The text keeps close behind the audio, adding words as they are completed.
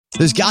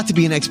There's got to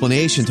be an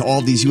explanation to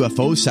all these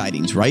UFO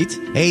sightings, right?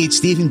 Hey, it's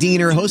Stephen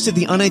Diener, host of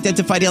the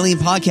Unidentified Alien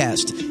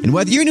Podcast. And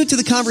whether you're new to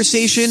the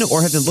conversation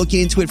or have been looking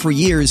into it for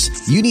years,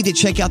 you need to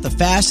check out the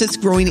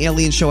fastest growing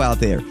alien show out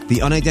there,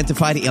 the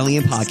Unidentified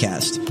Alien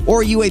Podcast,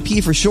 or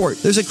UAP for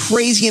short. There's a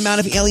crazy amount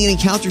of alien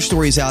encounter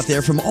stories out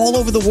there from all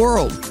over the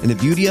world. And the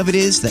beauty of it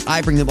is that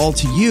I bring them all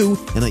to you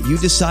and let you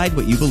decide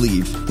what you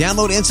believe.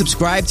 Download and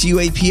subscribe to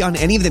UAP on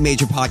any of the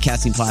major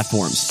podcasting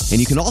platforms. And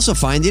you can also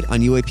find it on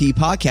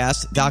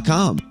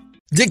UAPpodcast.com.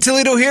 Dick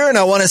Toledo here, and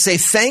I want to say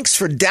thanks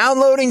for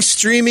downloading,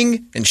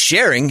 streaming, and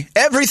sharing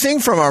everything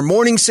from our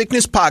Morning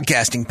Sickness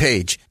podcasting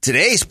page.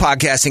 Today's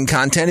podcasting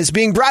content is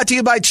being brought to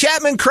you by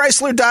Chapman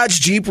Chrysler Dodge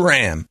Jeep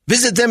Ram.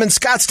 Visit them in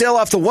Scottsdale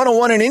off the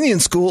 101 in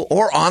Indian School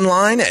or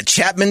online at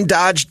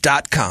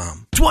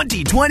ChapmanDodge.com.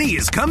 2020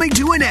 is coming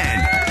to an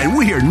end, and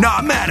we are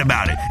not mad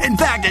about it. In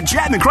fact, at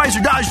Chapman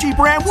Chrysler Dodge Jeep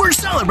Ram, we're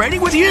celebrating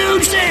with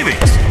huge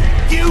savings.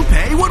 You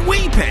pay what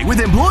we pay with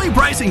Employee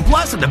Pricing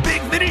Plus at the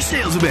Big Finish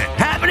Sales Event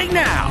happening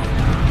now.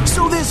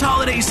 So this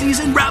holiday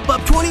season, wrap up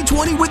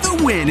 2020 with a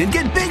win and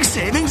get big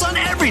savings on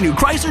every new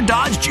Chrysler,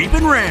 Dodge, Jeep,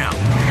 and Ram.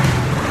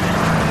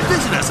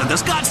 Visit us at the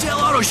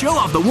Scottsdale Auto Show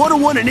off the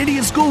 101 and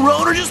Indian School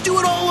Road, or just do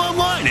it all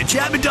online at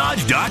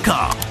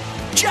ChapmanDodge.com.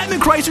 Chapman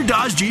Chrysler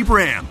Dodge Jeep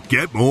Ram.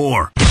 Get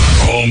more.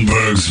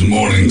 Holmberg's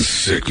Morning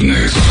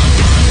Sickness.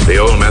 The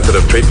old method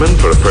of treatment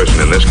for a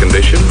person in this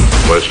condition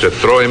was to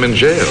throw him in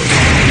jail.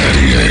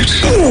 98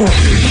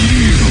 KUPD.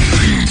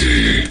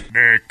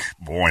 Nick.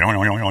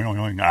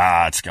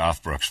 It's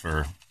Garth Brooks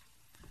for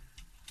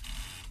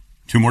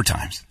 2 more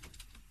times.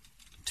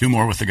 2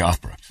 more with the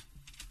Garth Brooks.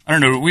 I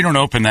don't know. We don't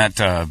open that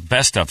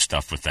best of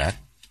stuff with that.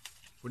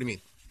 What do you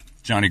mean?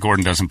 Johnny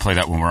Gordon doesn't play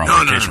that when we're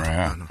on vacation,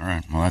 right? No. All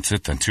right. Well, that's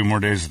it then. 2 more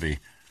days of the...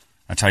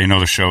 That's how you know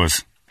the show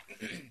is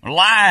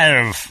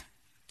live.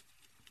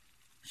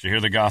 So you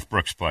hear the Garth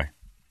Brooks play.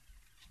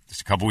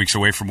 Just a couple weeks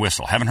away from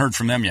Whistle. Haven't heard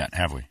from them yet,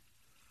 have we?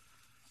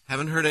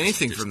 Haven't heard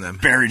anything from them.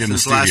 Buried in the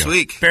studio. Last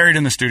week. Buried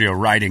in the studio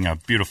writing a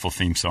beautiful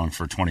theme song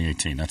for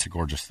 2018. That's a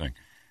gorgeous thing.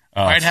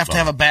 I'd have to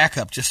have a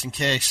backup just in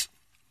case.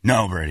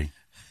 No, Brady.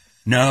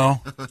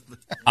 No.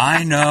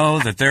 I know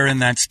that they're in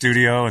that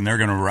studio and they're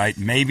going to write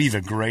maybe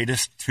the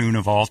greatest tune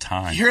of all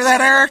time. You hear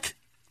that, Eric?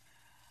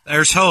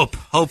 There's hope.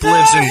 Hope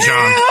lives in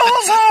John.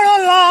 Hills are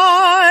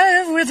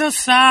alive with the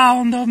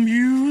sound of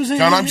music.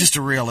 John, I'm just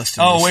a realist.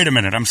 Oh, wait a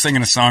minute. I'm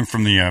singing a song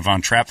from the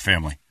Von Trapp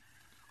family.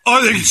 Oh,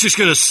 I think it's just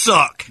going to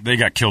suck. They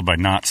got killed by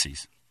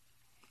Nazis.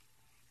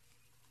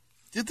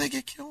 Did they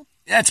get killed?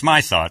 That's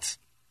my thoughts.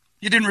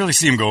 You didn't really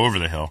see them go over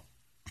the hill.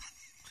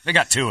 They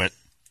got to it.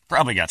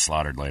 Probably got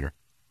slaughtered later.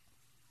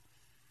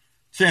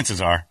 Chances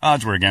are,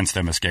 odds were against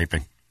them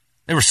escaping.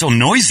 They were so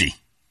noisy.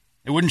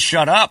 They wouldn't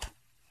shut up.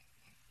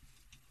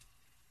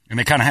 And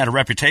they kind of had a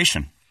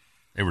reputation.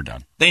 They were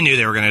done. They knew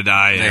they were going to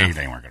die. Yeah.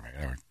 They weren't going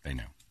to.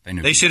 They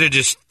knew. They should have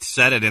just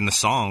said it in the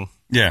song.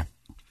 Yeah.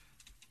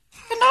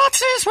 The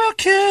Nazis will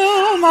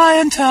kill my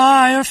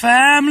entire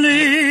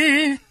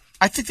family.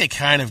 I think they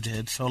kind of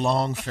did. So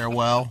long,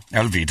 farewell.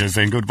 Alvita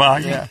saying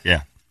goodbye.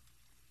 Yeah.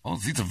 Oh,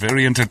 these are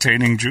very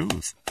entertaining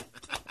Jews.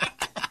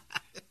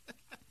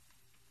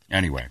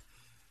 Anyway,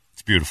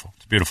 it's beautiful.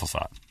 It's a beautiful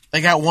thought.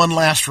 They got one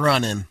last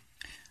run in.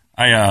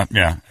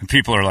 And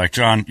people are like,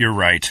 John, you're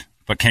right.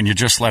 But can you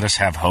just let us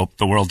have hope?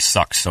 The world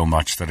sucks so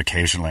much that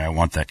occasionally I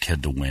want that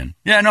kid to win.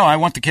 Yeah, no, I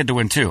want the kid to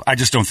win too. I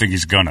just don't think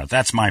he's gonna.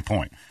 That's my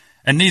point.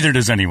 And neither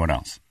does anyone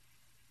else.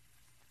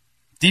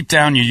 Deep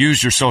down, you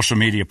use your social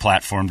media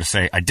platform to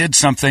say, I did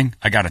something.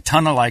 I got a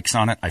ton of likes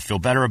on it. I feel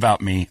better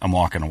about me. I'm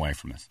walking away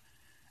from this.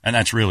 And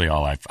that's really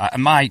all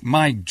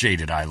my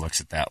jaded eye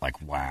looks at that like,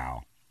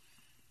 wow.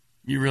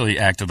 You really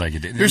acted like you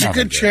did. There's a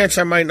good chance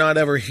I might not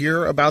ever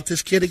hear about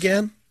this kid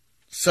again.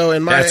 So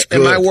in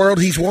my world,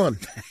 he's won.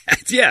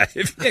 Yeah,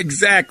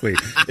 exactly.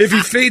 If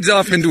he fades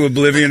off into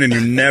oblivion and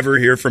you never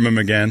hear from him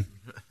again,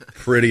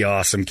 pretty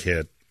awesome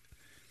kid.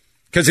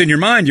 Because in your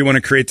mind, you want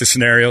to create the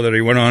scenario that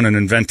he went on and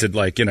invented,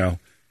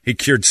 he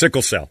cured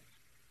sickle cell.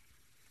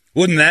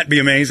 Wouldn't that be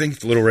amazing? If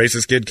the little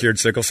racist kid cured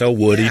sickle cell,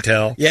 would he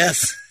tell?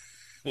 Yes.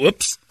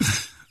 Whoops.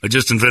 I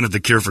just invented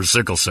the cure for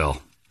sickle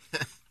cell.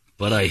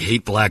 But I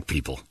hate black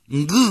people.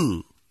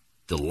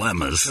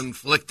 Dilemmas.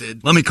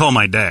 Conflicted. Let me call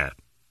my dad.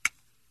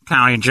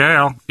 County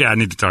jail. Yeah, I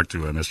need to talk to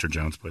Mr.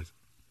 Jones, please.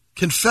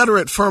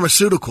 Confederate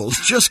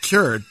Pharmaceuticals just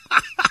cured.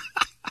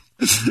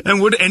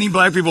 And would any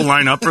black people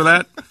line up for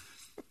that?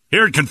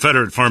 Here at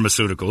Confederate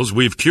Pharmaceuticals,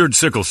 we've cured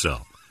sickle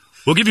cell.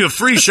 We'll give you a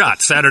free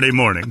shot Saturday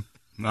morning.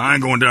 I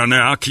ain't going down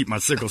there. I'll keep my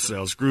sickle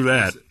cell. Screw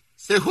that.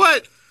 Say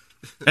what?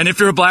 And if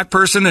you're a black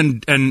person,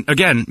 and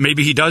again,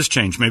 maybe he does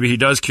change. Maybe he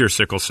does cure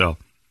sickle cell.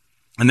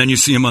 And then you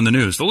see him on the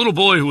news. The little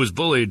boy who was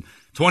bullied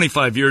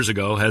 25 years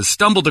ago has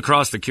stumbled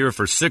across the cure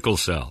for sickle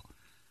cell.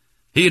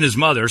 He and his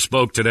mother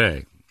spoke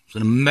today. It's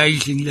an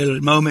amazing little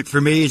moment for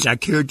me as I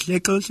cured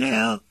sickle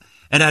cell.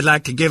 And I'd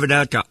like to give it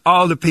out to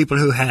all the people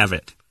who have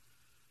it.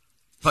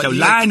 But so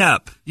line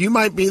up. You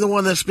might be the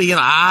one that's speaking,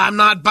 I'm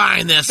not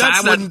buying this.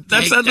 That's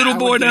that little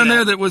boy down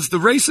there that was the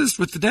racist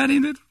with the daddy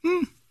in it.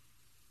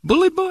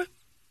 Bully boy.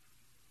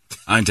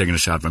 I ain't taking a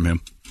shot from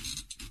him.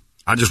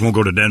 I just won't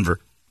go to Denver.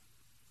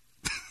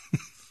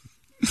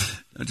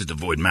 I just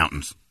avoid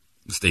mountains.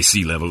 Stay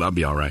sea level. I'll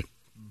be all right.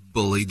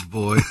 Bullied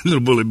boy.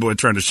 Little bully boy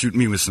trying to shoot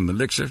me with some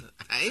elixir.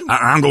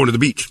 I'm going to the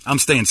beach. I'm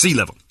staying sea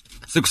level.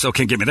 Sickle cell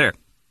can't get me there.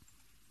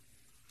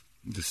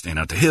 I'm just staying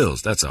out the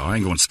hills. That's all. I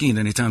ain't going skiing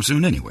anytime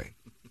soon anyway.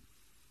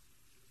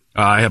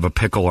 I have a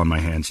pickle on my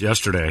hands.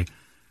 Yesterday,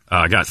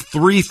 I got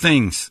 3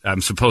 things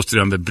I'm supposed to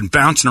do. I've been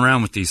bouncing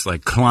around with these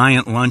like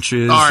client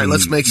lunches. All right,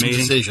 let's make some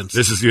decisions.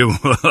 This is you.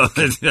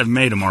 I've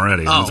made them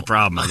already. That's the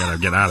problem. I got to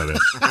get out of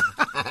this.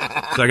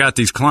 So I got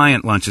these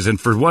client lunches, and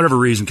for whatever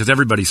reason, because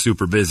everybody's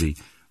super busy,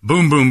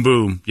 boom, boom,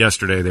 boom,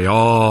 yesterday, they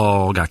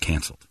all got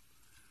canceled.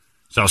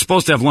 So I was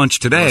supposed to have lunch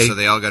today so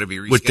they all got to be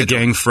rescheduled. with the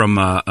gang from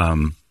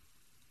a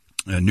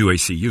new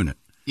AC unit.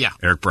 Yeah.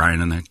 Eric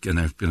Bryan and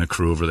the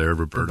crew over there,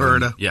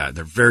 Roberta. Yeah,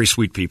 they're very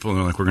sweet people. And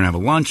they're like, we're going to have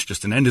a lunch,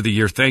 just an end of the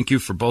year thank you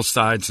for both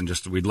sides, and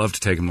just we'd love to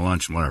take them to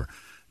lunch and whatever.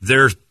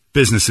 Their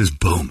business is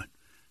booming.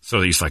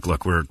 So he's like,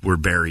 look, we're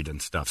buried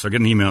and stuff. So I get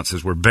an email that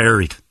says we're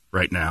buried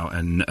right now,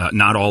 and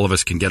not all of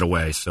us can get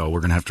away, so we're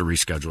going to have to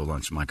reschedule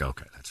lunch. I'm like,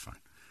 okay, that's fine.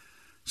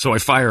 So I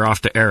fire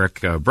off to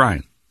Eric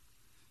Bryan,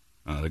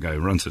 the guy who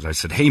runs it. I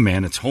said, hey,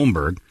 man, it's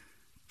Holmberg.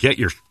 Get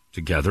your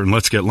together, and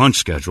let's get lunch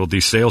scheduled.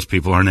 These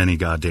salespeople aren't any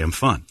goddamn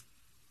fun.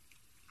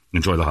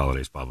 Enjoy the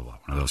holidays, blah, blah, blah.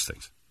 One of those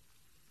things.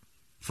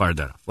 Fired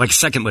that off. Like a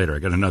second later, I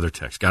got another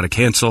text. Got to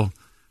cancel.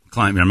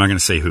 Client, I'm not going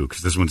to say who,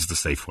 because this one's the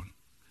safe one.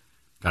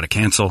 Got to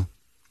cancel.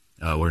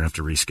 We're going to have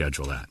to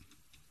reschedule that.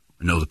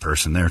 I know the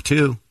person there,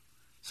 too.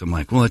 So I'm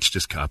like, well, let's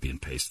just copy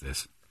and paste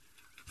this.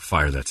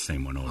 Fire that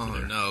same one over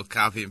there. Oh, no.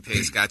 Copy and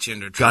paste got you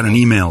into trouble. Got an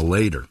email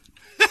later.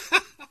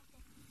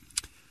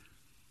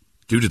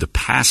 Due to the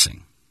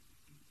passing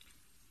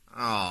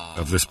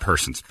of this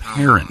person's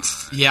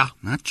parents. Yeah.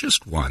 Not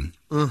just one.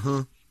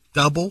 Mm-hmm.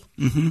 Double?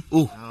 Mm-hmm.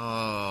 Ooh.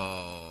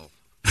 Oh.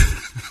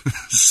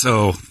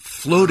 So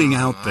floating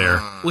out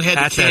there we had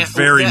at to that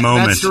very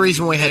moment. That's the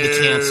reason we had to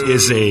cancel.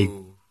 Is a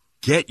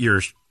get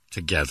yours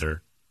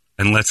together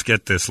and let's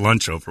get this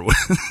lunch over with.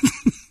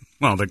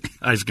 Well, the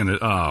guy's going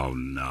to, oh,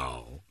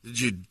 no. Did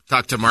you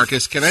talk to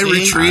Marcus? Can I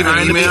retrieve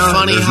an email?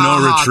 Funny, There's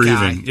no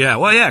retrieving. Guy. Yeah,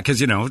 well, yeah,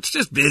 because, it's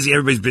just busy.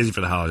 Everybody's busy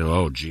for the holiday.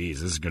 Oh,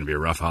 geez, this is going to be a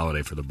rough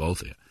holiday for the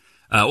both of you.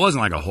 It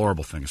wasn't like a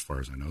horrible thing as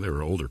far as I know. They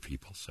were older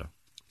people, so.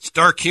 It's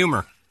dark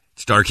humor.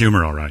 It's dark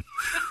humor, all right.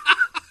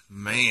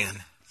 Man.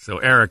 So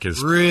Eric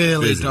is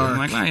really busy. dark. I'm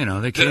like,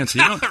 well, they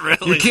cancel.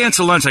 You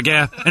cancel lunch, like,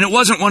 yeah. And it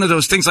wasn't one of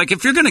those things. Like,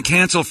 if you're going to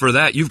cancel for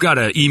that, you've got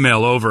to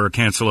email over or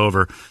cancel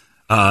over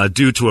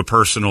due to a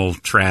personal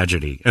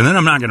tragedy. And then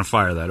I'm not going to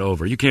fire that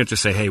over. You can't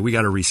just say, hey, we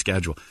got to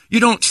reschedule.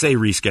 You don't say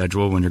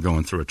reschedule when you're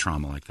going through a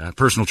trauma like that.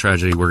 Personal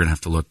tragedy, we're going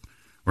to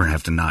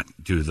have to not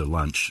do the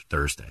lunch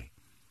Thursday.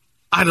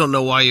 I don't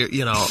know why you're,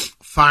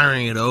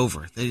 firing it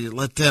over. They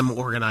let them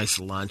organize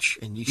the lunch,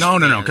 and you. No,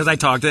 because I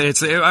talked.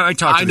 I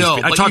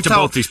talked to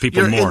both these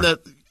people more.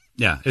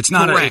 Yeah, it's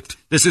not correct,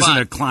 this isn't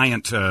a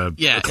client.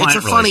 It's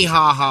a funny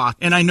ha-ha.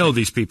 And I know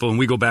these people, and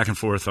we go back and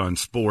forth on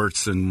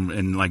sports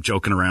and like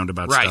joking around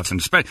about stuff, and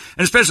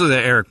especially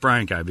the Eric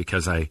Bryan guy,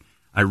 because I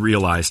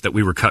realized that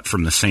we were cut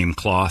from the same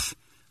cloth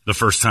the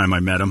first time I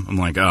met him. I'm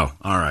like, oh,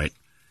 all right.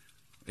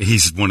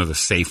 He's one of the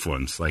safe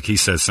ones. Like, he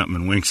says something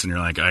and winks, and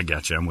you're like, I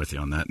got you. I'm with you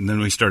on that. And then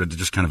we started to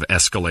just kind of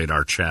escalate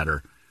our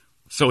chatter.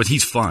 So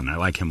he's fun. I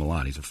like him a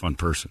lot. He's a fun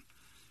person.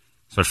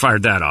 So I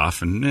fired that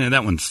off, and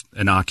that one's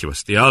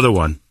innocuous. The other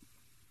one,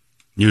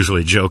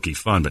 usually jokey,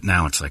 fun, but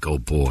now it's like, oh,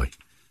 boy.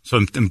 So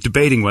I'm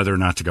debating whether or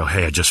not to go,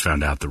 hey, I just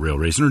found out the real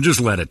reason, or just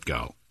let it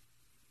go.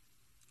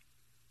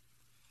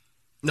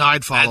 No,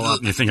 I'd follow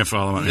up. You think I'd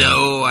follow up?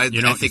 No, I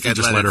think I'd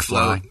just let her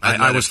fly.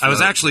 I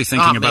was actually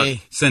thinking about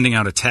sending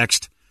out a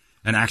text.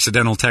 An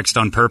accidental text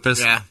on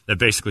purpose that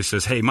basically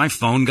says, hey, my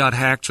phone got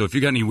hacked, so if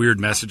you got any weird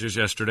messages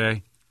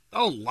yesterday.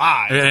 Don't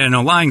lie.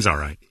 No, lying's all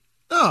right.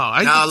 No,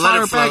 I'd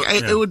fire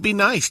back. It would be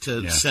nice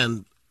to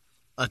send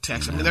a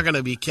text. I mean, they're going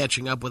to be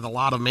catching up with a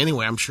lot of them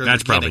anyway. I'm sure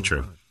that's probably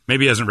true.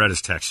 Maybe he hasn't read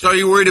his text yet. So are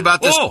you worried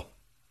about this? Oh,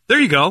 there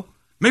you go.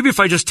 Maybe if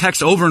I just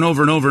text over and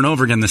over and over and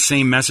over again the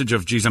same message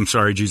of, geez, I'm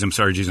sorry, geez, I'm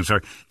sorry, geez, I'm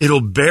sorry,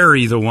 it'll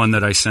bury the one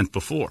that I sent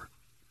before.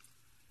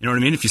 You know what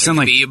I mean? If you send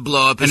like, you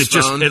blow up his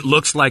phone. It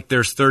looks like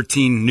there's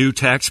 13 new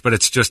texts, but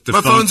it's just the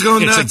phone. My phone's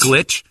going nuts. It's a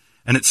glitch,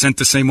 and it sent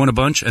the same one a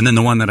bunch, and then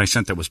the one that I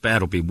sent that was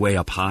bad will be way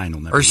up high, and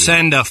it'll never. Or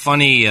send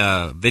funny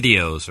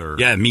videos or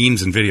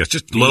memes and videos.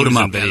 Just load them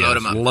up. Yeah,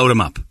 load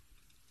them up.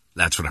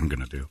 That's what I'm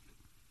going to do.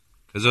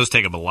 Because those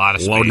take up a lot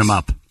of space. Load them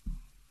up.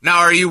 Now,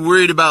 are you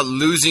worried about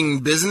losing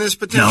business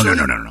potential?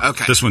 No.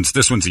 Okay. This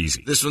one's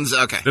easy. This one's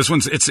okay.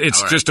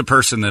 It's just a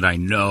person that I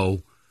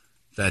know.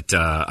 That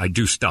I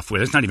do stuff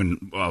with. It's not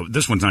even.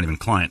 This one's not even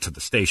client to the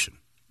station.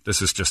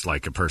 This is just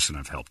like a person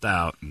I've helped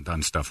out and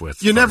done stuff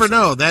with. You never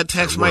know. That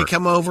text might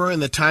come over,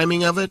 and the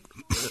timing of it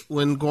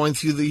when going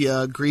through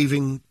the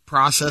grieving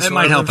process. It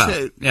might help out.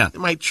 It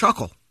might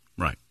chuckle.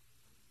 Right.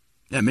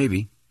 Yeah,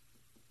 maybe.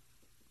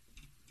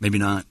 Maybe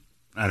not.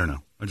 I don't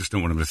know. I just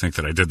don't want them to think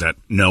that I did that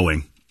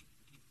knowing.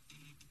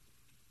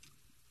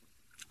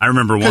 I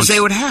remember once. Because they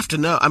would have to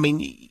know. I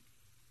mean,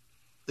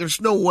 there's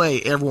no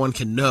way everyone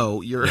can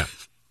know you're. Yeah.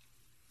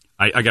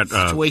 I got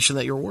situation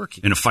that you're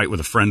working in a fight with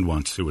a friend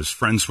once who was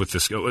friends with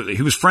this.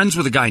 He was friends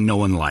with a guy no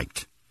one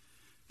liked.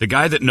 The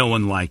guy that no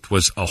one liked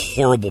was a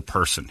horrible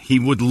person. He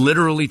would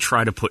literally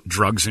try to put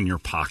drugs in your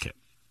pocket.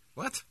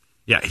 What?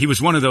 Yeah, he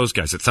was one of those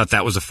guys that thought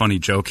that was a funny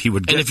joke. He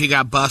would, and if you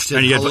got busted,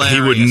 and hilarious.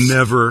 he would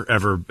never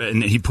ever.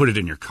 And he put it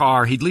in your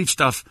car. He'd leave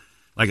stuff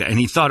like that, and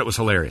he thought it was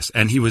hilarious.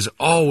 And he was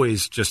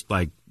always just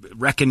like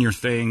wrecking your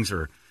things,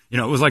 or it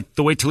was like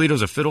the way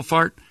Toledo's a fiddle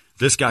fart.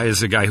 This guy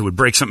is a guy who would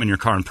break something in your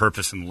car on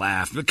purpose and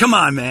laugh. But come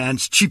on, man,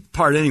 it's a cheap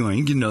part anyway. You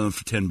can get another one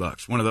for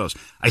 $10. One of those.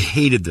 I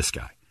hated this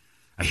guy.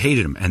 I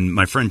hated him. And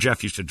my friend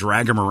Jeff used to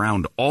drag him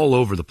around all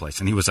over the place.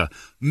 And he was a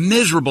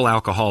miserable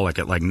alcoholic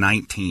at like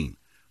 19.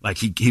 Like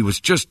he was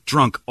just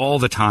drunk all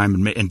the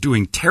time and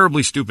doing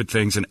terribly stupid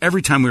things. And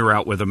every time we were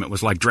out with him, it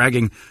was like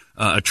dragging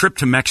a trip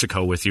to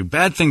Mexico with you.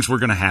 Bad things were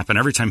going to happen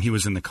every time he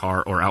was in the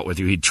car or out with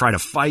you. He'd try to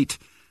fight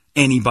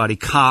anybody,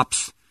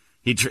 cops.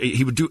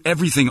 He would do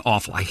everything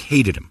awful. I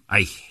hated him.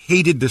 I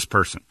hated this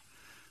person.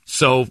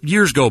 So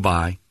years go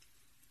by,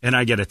 and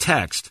I get a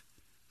text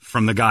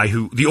from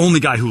the only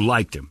guy who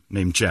liked him,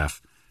 named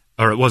Jeff.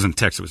 Or it wasn't a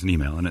text, it was an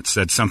email, and it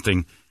said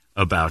something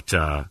about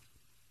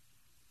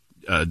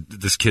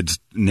this kid's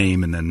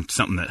name and then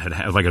something that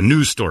had like a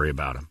news story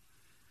about him.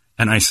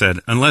 And I said,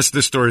 unless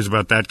this story is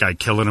about that guy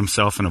killing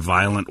himself in a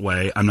violent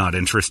way, I'm not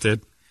interested.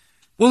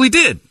 Well, he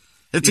did.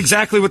 It's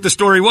exactly what the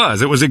story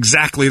was. It was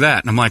exactly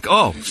that. And I'm like,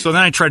 oh. So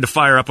then I tried to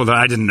fire up with it.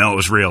 I didn't know it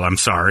was real. I'm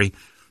sorry.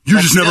 You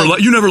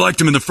never liked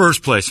him in the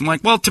first place. I'm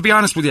like, well, to be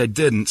honest with you, I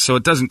didn't. So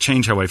it doesn't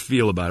change how I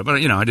feel about it. But,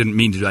 I didn't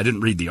mean to. I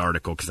didn't read the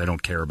article because I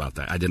don't care about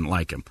that. I didn't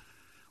like him.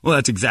 Well,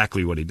 that's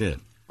exactly what he did.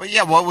 Well,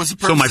 yeah, what was the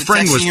purpose of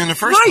texting you in the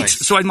first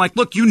place? So I'm like,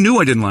 look, you knew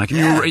I didn't like him.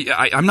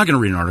 Yeah. I'm not going to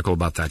read an article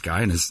about that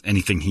guy and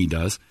anything he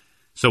does.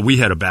 So we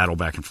had a battle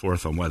back and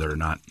forth on whether or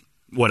not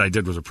what I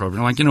did was appropriate.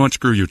 I'm like, you know what,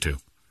 screw you too.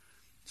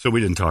 So we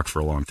didn't talk for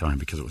a long time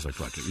because it was like,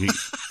 fuck it.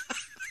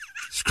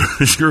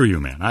 Screw you,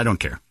 man. I don't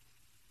care.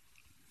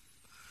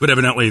 But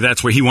evidently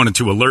that's where he wanted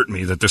to alert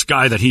me that this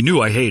guy that he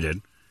knew I hated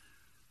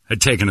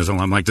had taken his own.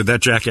 I'm like, did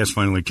that jackass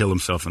finally kill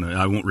himself? And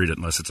I won't read it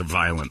unless it's a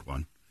violent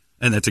one.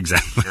 And that's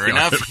exactly sure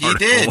enough, he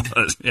did.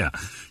 Was. Yeah.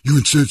 You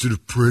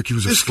insensitive prick. He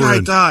was this guy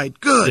died.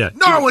 Good. Yeah.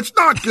 No, it's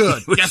not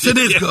good. Yes, it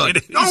is good.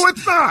 It is. No,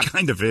 it's not.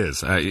 Kind of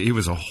is. He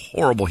was a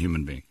horrible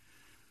human being.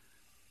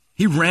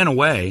 He ran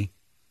away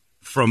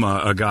from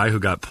a guy who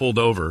got pulled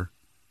over,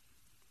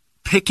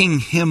 picking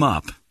him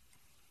up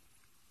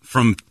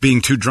from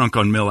being too drunk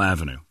on Mill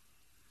Avenue.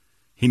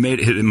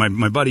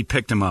 My buddy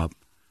picked him up,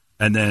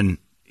 and then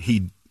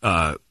he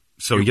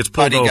gets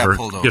pulled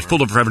over. Gets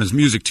pulled over for having his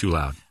music too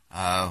loud.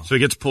 Oh. So he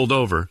gets pulled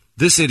over.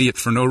 This idiot,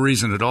 for no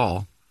reason at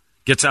all,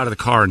 gets out of the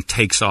car and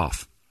takes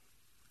off.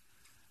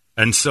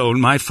 And so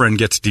my friend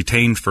gets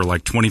detained for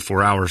like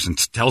 24 hours and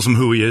tells him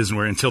who he is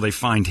until they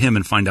find him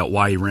and find out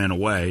why he ran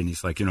away. And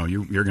he's like,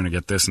 you're going to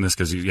get this and this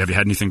because have you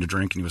had anything to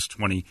drink? And he was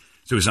 20,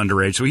 so he was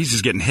underage. So he's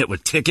just getting hit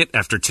with ticket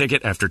after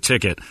ticket after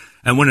ticket.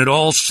 And when it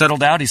all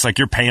settled out, he's like,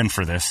 you're paying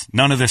for this.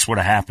 None of this would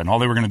have happened. All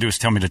they were going to do is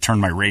tell me to turn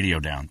my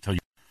radio down. And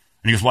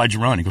he goes, why'd you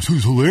run? He goes, it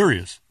was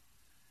hilarious.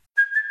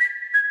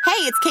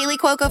 Hey, it's Kaylee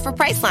Cuoco for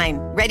Priceline.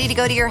 Ready to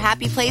go to your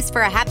happy place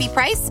for a happy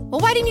price? Well,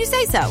 why didn't you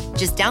say so?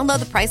 Just download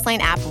the Priceline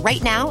app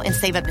right now and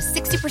save up to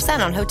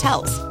 60% on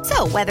hotels.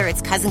 So whether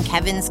it's Cousin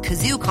Kevin's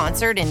Kazoo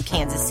Concert in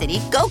Kansas City,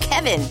 go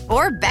Kevin,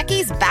 or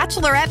Becky's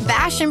Bachelorette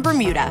Bash in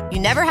Bermuda, you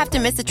never have to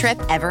miss a trip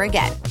ever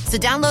again. So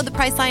download the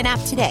Priceline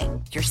app today.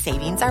 Your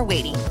savings are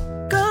waiting.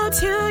 Go to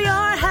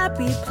your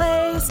happy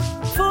place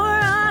for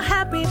a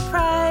happy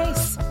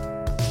price.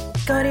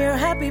 Go to your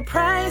happy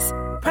price,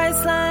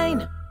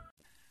 Priceline.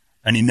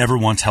 And he never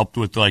once helped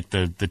with like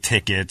the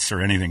tickets or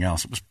anything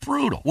else. It was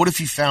brutal. What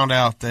if you found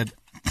out that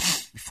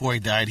before he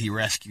died, he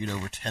rescued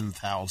over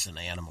 10,000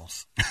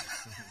 animals?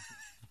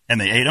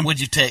 And they ate them? Would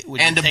you take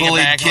and a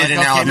bullied kid in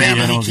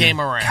Alabama? He came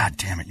around. God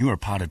damn it. You are a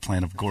potted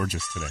plant of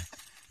gorgeous today.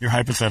 You're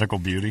hypothetical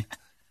beauty.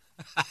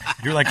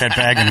 You're like that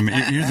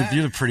bag.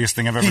 You're the prettiest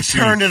thing I've ever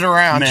seen. He turned it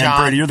around, man,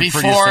 John. Brady, you're the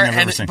prettiest thing I've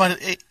ever seen.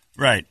 But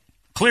right.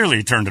 Clearly,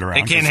 he turned it around.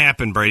 It can't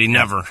happen, Brady.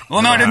 Never.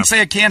 Well, no, I didn't say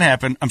it can't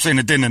happen. I'm saying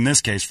it didn't in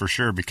this case for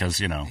sure because,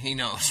 He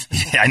knows.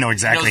 Yeah, I know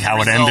exactly how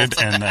it ended,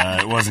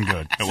 and it wasn't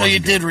good. So you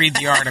did read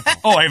the article?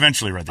 Oh, I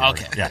eventually read the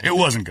article. Yeah, it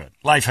wasn't good.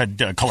 Life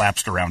had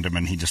collapsed around him,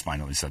 and he just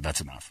finally said, that's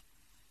enough.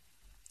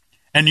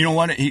 And you know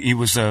what he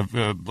was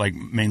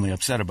mainly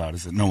upset about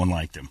is that no one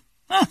liked him.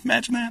 Oh,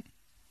 imagine that.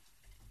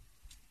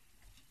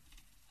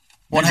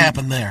 What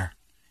happened there?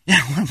 Yeah,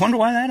 I wonder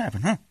why that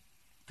happened, huh?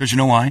 Because you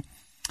know why?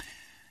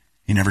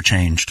 He never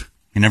changed.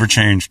 He never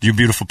changed. You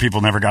beautiful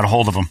people never got a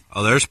hold of him.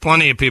 Oh, there's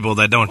plenty of people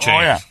that don't change.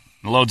 Oh, yeah.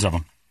 Loads of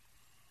them.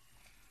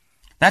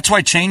 That's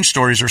why change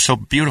stories are so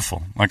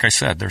beautiful. Like I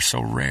said, they're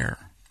so rare.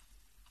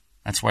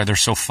 That's why they're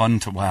so fun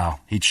to, wow,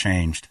 he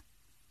changed.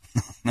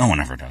 No one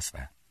ever does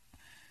that.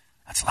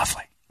 That's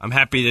lovely. I'm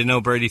happy to know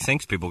Brady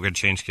thinks people could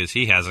change because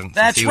he hasn't.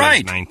 That's since he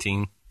right. was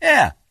 19.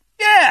 Yeah.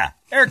 Yeah.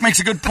 Eric makes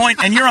a good point,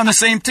 and you're on the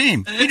same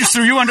team. He just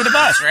threw you under the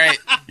bus. Right.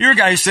 You're a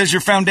guy who says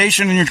your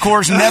foundation and your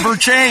cores never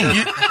change.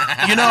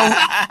 You know,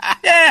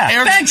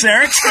 yeah. Thanks,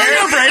 Eric. Screw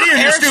you, Brady, and your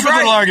Eric's stupid right,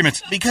 little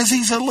arguments. because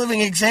he's a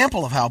living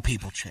example of how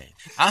people change.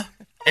 Huh?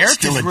 Eric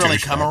Still has a really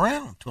douchebag. come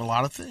around to a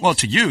lot of things. Well,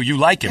 to you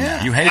like him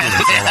now. You hated him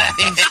for a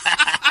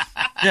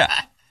while. Yeah.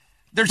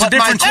 There's a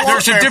difference.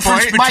 There's a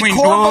difference between.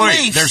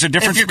 There's a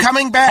difference. If you're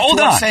coming back hold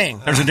to on. what I'm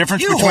saying, There's a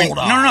difference you between. hold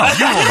on. No.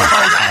 You hold on.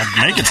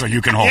 I'll make it so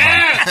you can hold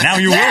on. Now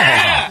you will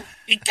hold on.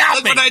 You got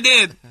Look me. what I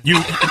did. You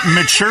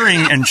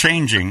maturing and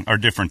changing are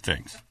different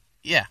things.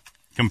 Yeah,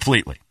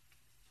 Completely.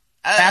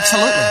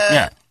 absolutely.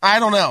 Yeah. I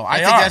don't know. I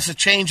They think are. that's a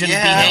change in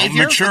Yeah,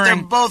 behavior. but they're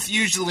Maturing- both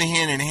usually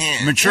hand in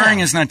hand. Maturing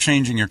is not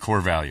changing your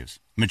core values.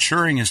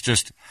 Maturing is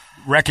just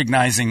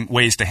recognizing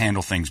ways to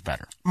handle things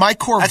better. My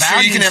core That's true.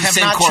 values You can have the have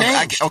same not core.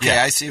 changed. Okay,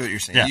 Yeah. I see what you're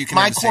saying. Yeah. You can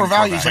My have the core same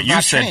values But have you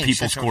not said changed. people's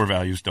That's core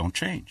values don't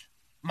change.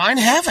 Mine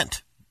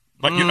haven't.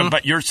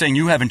 But you're saying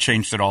you haven't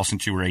changed at all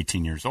since you were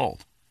 18 years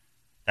old.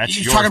 That's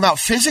You're your, talking about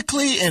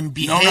physically and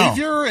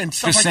behavior and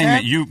stuff just like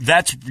saying that?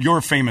 that's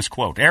your famous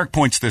quote. Eric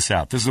points this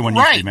out. This is the one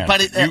you Right, came at.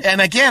 but You- and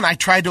again, I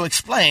tried to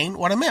explain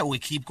what I meant. We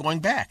keep going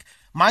back.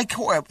 My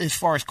core, as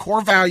far as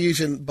core values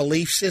and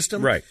belief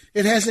system, Right.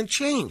 it hasn't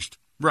changed.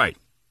 right.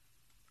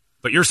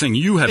 But you're saying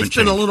you haven't It's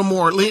been changed. a little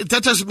more.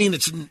 That doesn't mean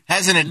it's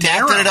Hasn't adapted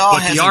narrow. at all. But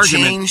the Hasn't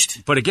argument,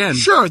 changed. but again,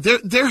 Sure,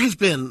 there has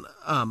been.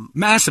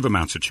 massive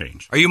amounts of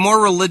change. Are you more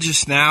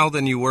religious now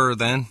than you were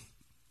then?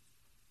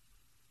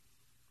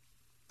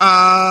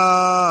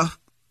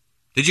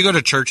 Did you go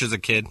to church as a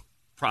kid?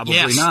 Probably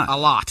yes, not. a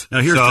lot. Now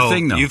here's So the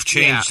thing, though. you've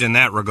changed in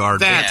that regard.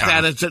 big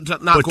time. That is not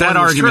but going that to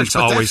argument's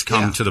church, but always that's-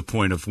 come yeah. to the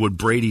point of, would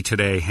Brady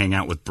today hang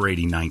out with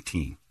Brady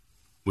 19?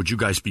 Would you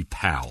guys be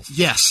pals?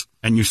 Yes.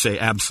 And you say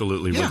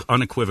absolutely, Yeah. with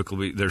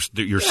unequivocally.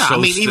 You're Yeah, so I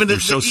mean, even you're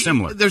if so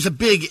similar. There's a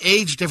big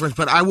age difference,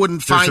 but I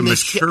wouldn't There's find a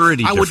this kid.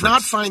 maturity I would not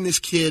difference. find this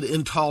kid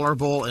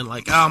intolerable and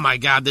like, oh my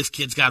god, this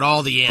kid's got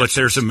all the answers. But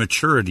there's a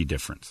maturity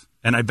difference.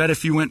 And I bet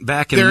if you went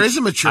back and There is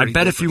a maturity I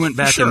bet if you went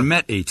back difference, for and sure.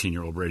 met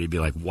 18-year-old Brady, you'd be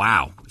like,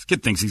 wow, this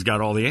kid thinks he's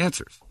got all the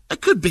answers. It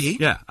could be.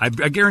 Yeah, I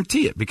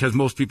guarantee it, because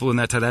most people in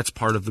that time, that's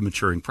part of the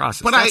maturing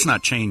process. But That's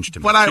not changed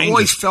to me. But I Change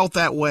always is- felt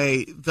that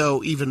way,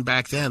 though, even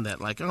back then, that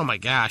like, oh my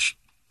gosh,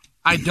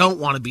 I don't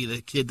want to be the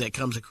kid that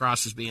comes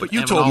across as being. But you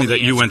having told all me the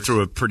that you went answers.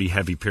 through a pretty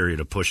heavy period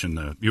of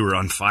pushing you were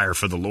on fire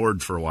for the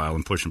Lord for a while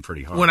and pushing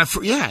pretty hard. When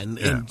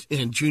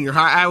in junior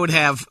high, I would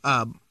have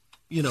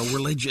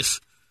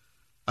religious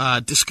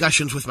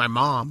discussions with my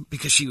mom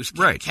because she was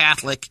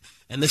Catholic,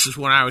 and this is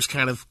when I was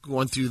kind of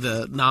going through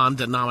the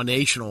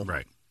non-denominational.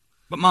 Right.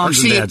 But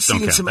moms and dads don't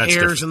seeing count. some That's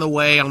errors different. in the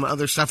way on the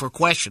other stuff, or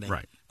questioning.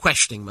 Right.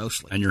 Questioning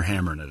mostly. And you're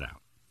hammering it out.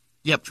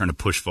 Yep. Trying to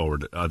push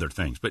forward other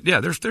things. But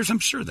yeah, there's I'm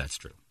sure that's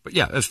true. But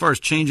yeah, as far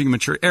as changing and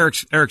mature,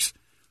 Eric's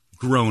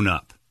grown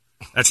up.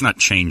 That's not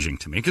changing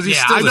to me because he's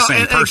Yeah, still I the know,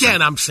 same and person.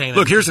 again, I'm saying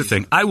Look, that here's the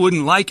thing. I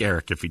wouldn't like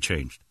Eric if he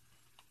changed.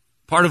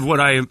 Part of what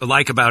I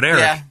like about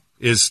Eric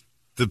is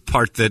the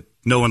part that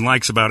no one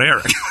likes about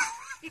Eric.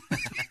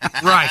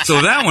 Right. So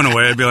if that went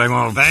away, I'd be like,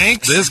 well,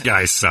 thanks. This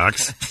guy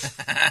sucks.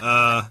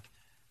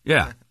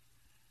 Yeah.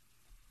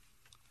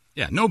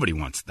 Yeah, nobody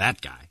wants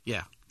that guy.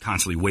 Yeah.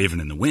 Constantly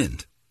waving in the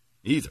wind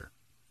either.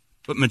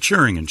 But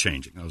maturing and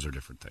changing, those are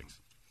different things.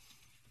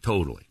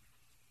 Totally.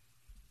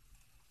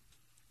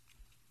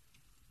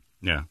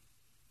 Yeah.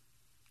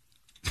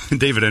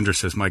 David Ender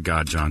says, my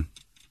God, John,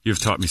 you've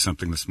taught me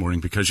something this morning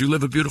because you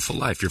live a beautiful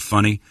life. You're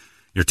funny.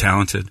 You're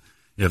talented.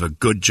 You have a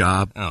good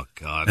job. Oh,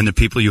 God. And the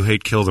people you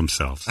hate kill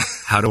themselves.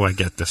 How do I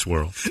get this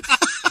world?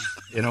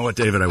 You know what,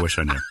 David? I wish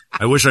I knew.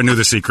 I wish I knew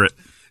the secret.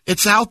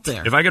 It's out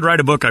there. If I could write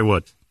a book, I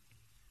would.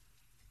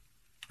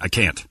 I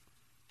can't.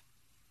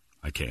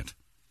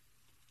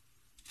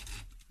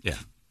 Yeah.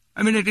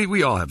 I mean,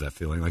 we all have that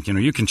feeling. Like,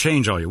 you can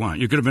change all you want.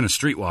 You could have been a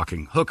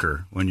street-walking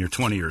hooker when you're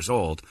 20 years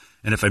old,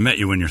 and if I met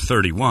you when you're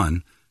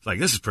 31, it's like,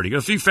 this is pretty good.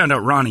 If you found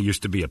out Ronnie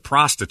used to be a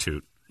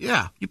prostitute,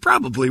 yeah, you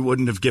probably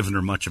wouldn't have given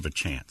her much of a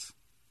chance.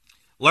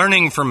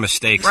 Learning from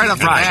mistakes. Right is off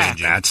the right. bat.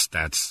 That's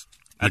That's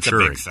a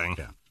maturing. big thing.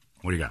 Yeah.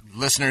 What do you got?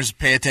 Listeners,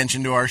 pay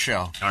attention to our show.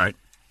 All right.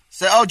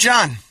 So,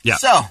 John. Yeah.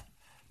 So,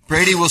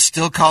 Brady will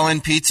still call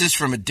in pizzas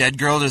from a dead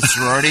girl to the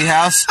sorority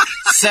house.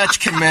 Such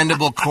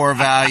commendable core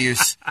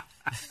values.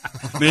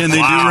 Man, they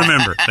do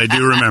remember. They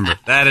do remember.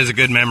 That is a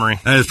good memory.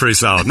 That is pretty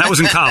solid. And that was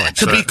in college.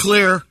 To be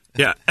clear,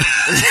 yeah.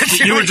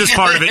 You were just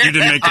part of it. You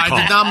didn't make the call.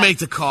 I did not make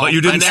the call. But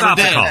you didn't I never stop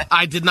the did. call.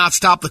 I did not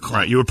stop the call.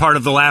 Right. You were part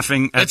of the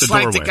laughing at It's the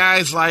like doorway. the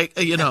guys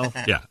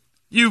Yeah.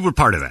 You were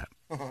part of that.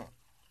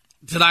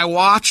 Did I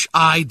watch?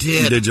 I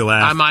did. Did you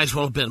laugh? I might as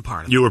well have been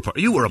part of it.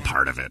 You were a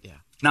part of it. Yeah.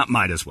 Not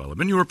might as well have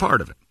been. You were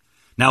part of it.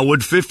 Now,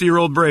 would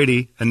 50-year-old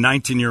Brady and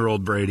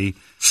 19-year-old Brady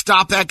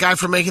stop that guy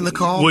from making the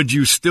call? Would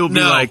you still be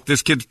like,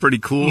 this kid's pretty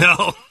cool?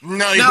 No,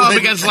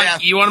 because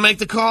you want to make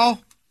the call.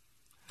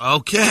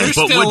 Okay, You're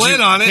still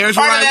in on it. Here's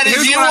Part what of that is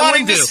here's you what I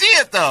wanting would to do. see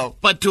it, though.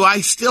 But do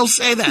I still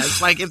say that?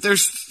 It's like if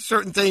there's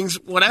certain things,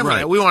 whatever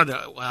Right. we want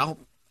to. Well,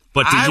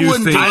 But do I you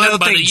wouldn't think? do it, I don't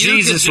but think you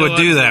Jesus could do would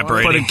do it. that,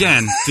 Brady. But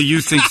again, do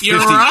you think You're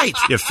right.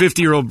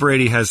 50-year-old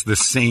Brady has the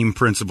same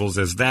principles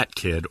as that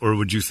kid, or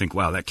would you think,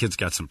 wow, that kid's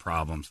got some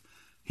problems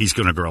he's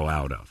going to grow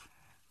out of?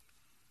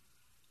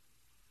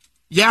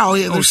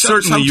 Yeah,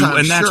 certainly you,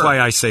 and that's why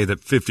I say that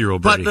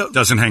 50-year-old Brady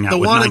doesn't hang out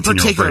with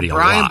 19-year-old Brady a lot.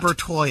 The one in particular, Brian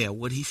Bertoia,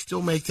 would he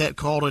still make that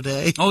call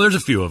today? Oh, there's a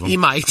few of them. He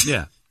might.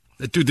 Yeah.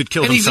 That dude that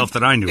killed himself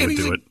that I knew would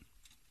do it.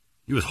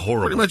 He was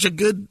horrible. Pretty much a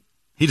good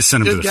He'd have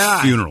sent him to the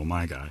guy. funeral,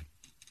 my guy.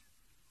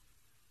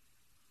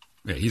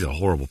 Yeah, he's a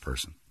horrible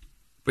person.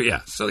 But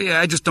yeah, so yeah,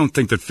 I just don't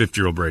think that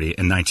 50-year-old Brady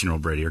and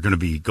 19-year-old Brady are going to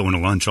be going to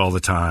lunch all the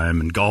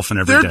time and golfing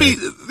every day.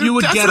 You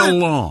would get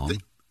along,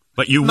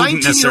 but you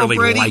wouldn't necessarily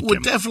Brady like him.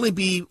 would definitely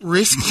be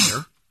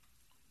riskier.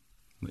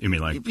 You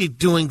mean like you'd be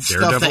doing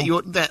Daredevil?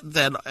 stuff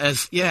that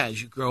as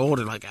you grow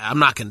older, like I'm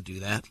not going to do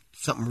that.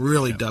 Something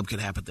really dumb could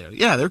happen there.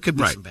 Yeah, there could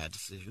be some bad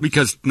decisions.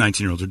 Because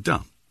 19-year-olds are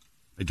dumb.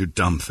 They do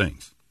dumb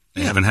things.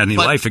 They haven't had any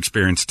life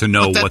experience to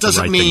know what the right thing is.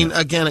 That doesn't mean,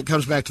 again, it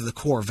comes back to the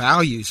core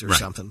values or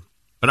something.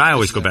 But I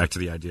always go back to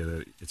the idea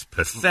that it's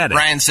pathetic.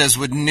 Ryan says,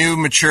 would new,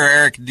 mature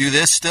Eric do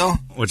this still?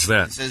 What's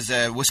that? He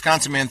says,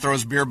 Wisconsin man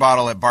throws beer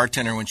bottle at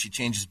bartender when she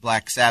changes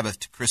Black Sabbath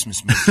to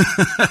Christmas music.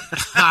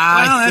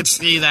 I could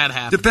see that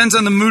happen. Depends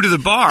on the mood of the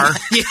bar.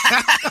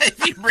 I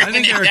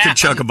think Eric could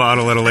chuck a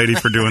bottle at a lady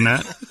for doing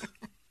that.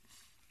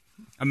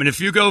 I mean,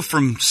 if you go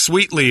from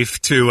Sweet Leaf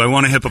to I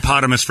want a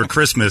hippopotamus for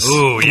Christmas,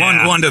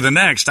 one to the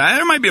next,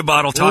 there might be a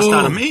bottle tossed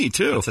out of me,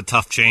 too. It's a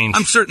tough change.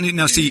 I'm certainly,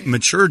 now see,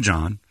 mature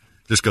John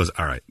just goes,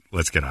 all right,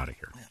 let's get out of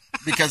here.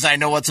 Because I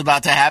know what's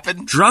about to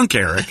happen. Drunk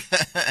Eric,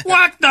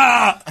 what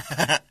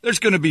the? There's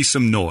going to be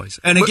some noise.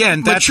 And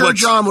again, that's mature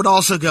John would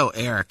also go,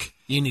 Eric,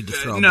 you need to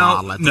throw a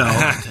bottle at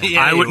the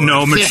I would,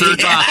 no, mature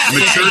John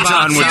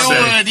would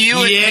say, You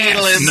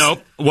would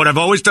nope. What I've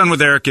always done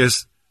with Eric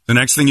is, the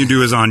next thing you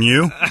do is on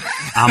you.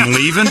 I'm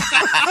leaving.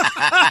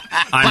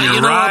 I'm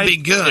your ride. Be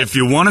good. If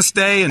you want to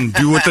stay and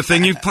do what the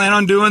thing you plan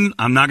on doing,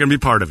 I'm not going to be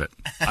part of it.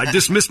 I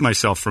dismissed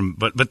myself from,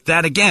 but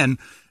that again,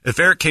 if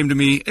Eric came to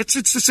me, it's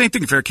the same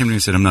thing. If Eric came to me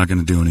and said, I'm not going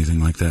to do anything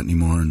like that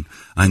anymore, and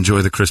I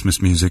enjoy the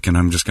Christmas music, and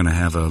I'm just going to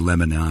have a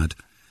lemonade.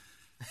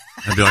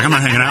 I'd be like, I'm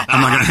not hanging out.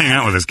 I'm not going to hang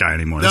out with this guy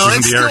anymore. This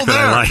isn't the Eric that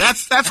I like.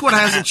 That's what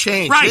hasn't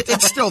changed. Right.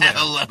 It's still there.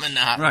 A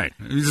lemonade. Right.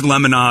 He's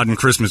lemonade and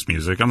Christmas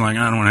music. I'm like,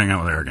 I don't want to hang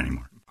out with Eric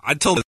anymore. I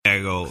told him, I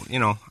go,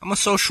 I'm a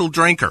social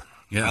drinker.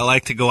 Yeah. I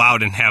like to go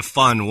out and have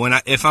fun.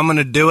 If I'm going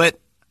to do it,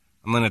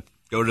 I'm going to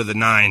go to the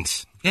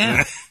nines.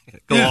 Yeah.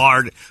 Go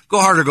hard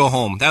or go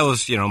home. That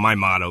was, my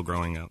motto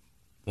growing up.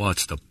 Well,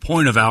 it's the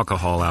point of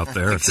alcohol out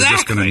there if you're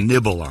just going to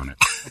nibble on it.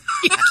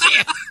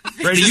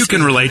 Brady, you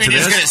can relate to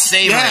this. Just gonna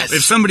savor it.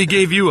 If somebody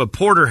gave you a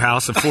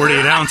porterhouse, a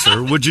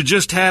 48-ouncer, would you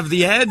just have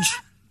the edge?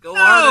 Go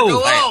hard or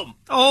go home.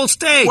 The whole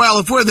steak. Well,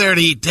 if we're there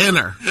to eat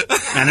dinner.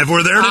 And if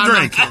we're there to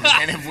drink.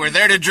 And if we're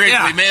there to drink,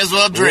 we may as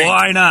well drink.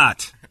 Why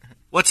not?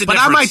 What's the But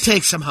difference? I might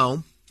take some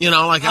home.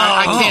 I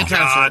can't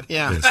transfer it.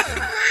 Yeah.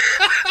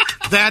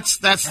 That's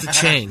the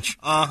change.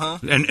 Uh-huh.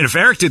 And if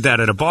Eric did that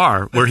at a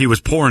bar where he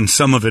was pouring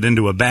some of it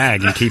into a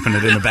bag and keeping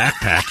it in a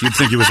backpack, you'd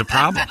think it was a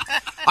problem.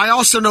 I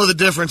also know the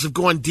difference of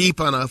going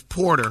deep on a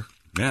porter.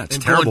 Yeah, it's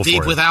and terrible going deep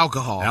for you. with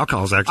alcohol.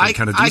 Alcohol is actually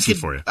kind of decent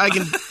for you. I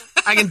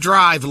can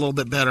drive a little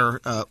bit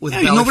better with.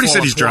 Yeah, nobody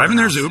said he's driving.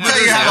 There's Uber.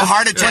 So you have a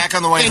heart attack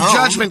on the way and home.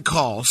 Judgment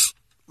calls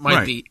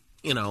might be.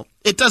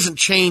 It doesn't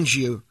change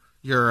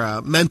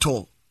your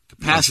mental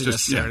capacity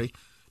necessarily. Yeah.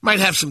 Might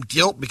have some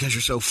guilt because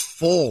you're so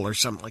full or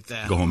something like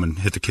that. Go home and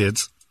hit the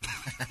kids.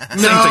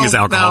 Same thing as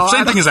alcohol.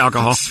 Same thing as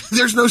alcohol.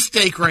 There's no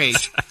steak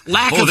rage.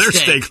 There's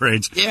steak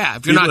rage. Yeah,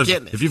 if you're not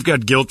getting it. If you've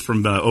got guilt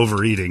from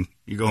overeating,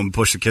 you go and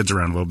push the kids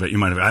around a little bit.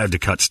 I had to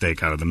cut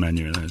steak out of the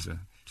menu. There's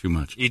too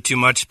much. Eat too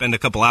much, spend a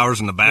couple hours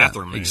in the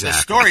bathroom. Yeah, exactly.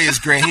 The story is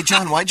great. Hey,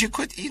 John, why'd you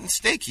quit eating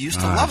steak? You used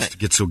to love it. I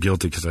get so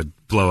guilty because I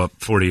blow up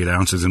 48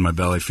 ounces in my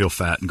belly, feel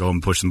fat, and go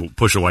and push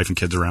the wife and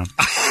kids around.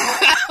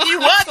 You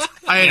what?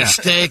 I had a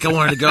steak. I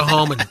wanted to go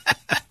home and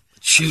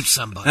shoot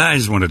somebody. I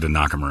just wanted to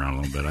knock them around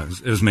a little bit.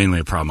 It was mainly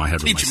a problem I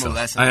had with Teach them a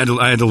myself. lesson.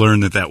 I had to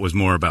learn that was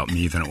more about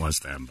me than it was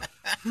them.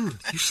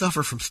 But you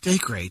suffer from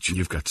steak rage.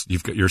 You're a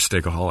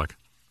steakaholic,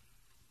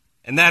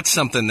 and that's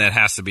something that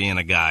has to be in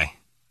a guy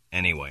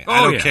anyway. Oh,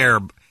 I don't care,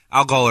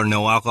 alcohol or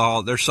no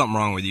alcohol. There's something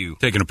wrong with you.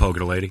 Taking a poke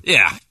at a lady.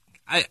 Yeah,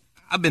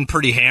 I've been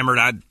pretty hammered.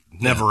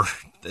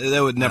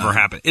 That would never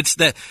happen. It's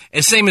the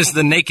same as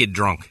the naked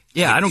drunk.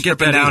 Yeah, I don't get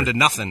that down either. to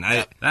nothing.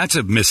 That's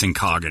a missing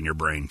cog in your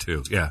brain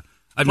too. Yeah,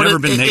 I've never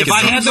been naked. If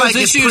I had those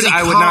issues,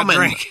 I would not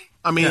drink.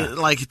 I mean,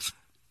 it's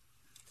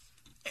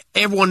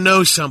everyone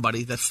knows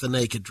somebody that's the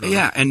naked drunk.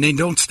 Yeah, and they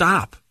don't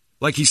stop.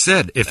 Like he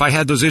said, if I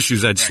had those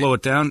issues, I'd slow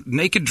it down.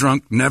 Naked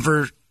drunk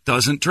never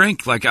doesn't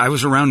drink. Like I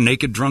was around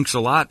naked drunks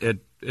a lot at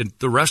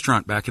the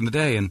restaurant back in the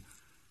day, and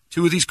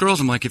two of these girls,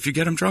 I'm like, if you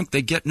get them drunk,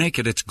 they get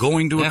naked. It's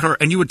going to occur.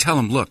 And you would tell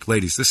them, look,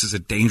 ladies, this is a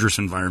dangerous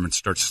environment.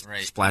 Start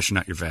splashing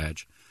out your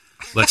vag.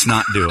 Let's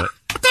not do it.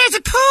 But there's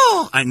a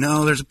pool. I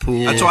know there's a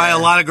pool. That's why a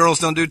lot of girls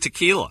don't do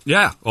tequila.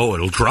 Yeah. Oh,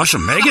 it'll crush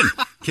them. Megan.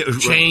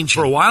 Change.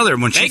 For a while there.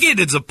 Megan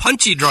is a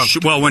punchy drunk.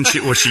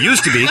 What she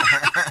used to be,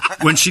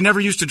 when she never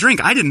used to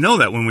drink. I didn't know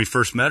that when we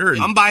first met her.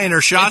 I'm buying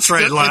her shots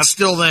right and left. It's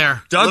still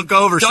there. Look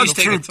over. Doug She's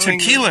threw taking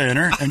tequila in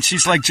her, and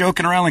she's like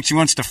joking around like she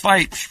wants to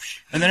fight.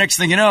 And the next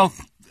thing you know,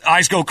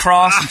 eyes go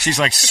cross, and she's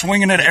like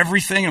swinging at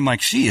everything. I'm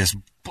like, she is.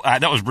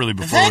 That was really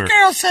before. That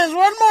girl says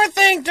one more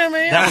thing to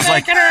me. I'm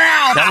taking her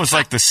out. That was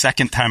like the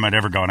second time I'd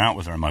ever gone out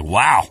with her. I'm like,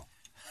 wow.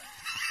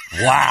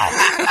 Do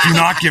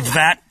not give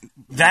that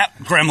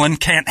gremlin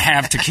can't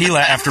have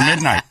tequila after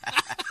midnight.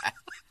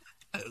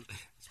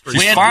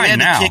 She's fine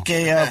now. We had to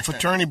kick a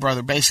fraternity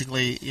brother.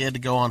 Basically, he had to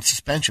go on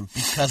suspension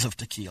because of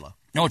tequila.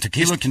 No,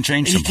 tequila can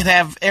change somebody. He could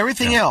have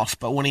everything else,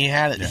 but when he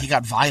had it, he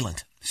got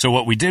violent. So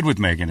what we did with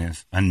Megan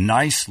is a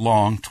nice,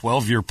 long,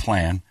 12-year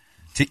plan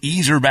to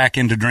ease her back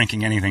into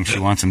drinking anything she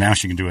wants, and now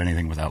she can do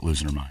anything without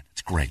losing her mind.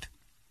 It's great.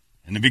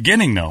 In the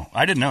beginning, though,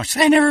 I didn't know. She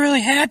said, I never really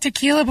had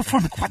tequila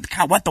before. I'm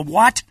like, what the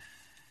what?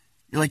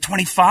 You're like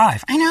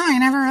 25. I know, I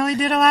never really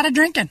did a lot of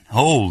drinking.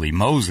 Holy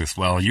Moses.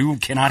 Well, you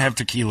cannot have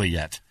tequila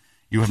yet.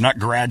 You have not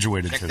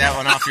graduated to that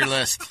one off your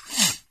list.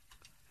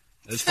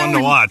 It's fun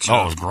to watch.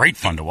 Oh, it was great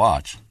fun to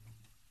watch.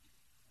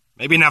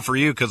 Maybe not for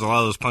you because a lot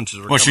of those punches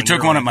were. Well, she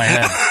took one at my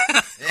head.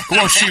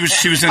 Well, she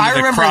was into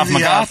the Krav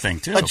Maga thing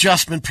too.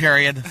 Adjustment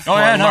period. Oh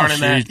yeah, no,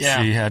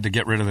 she had to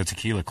get rid of the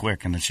tequila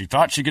quick, and then she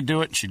thought she could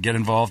do it. She'd get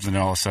involved, and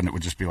then all of a sudden it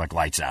would just be like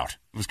lights out.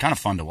 It was kind of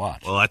fun to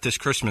watch. Well, at this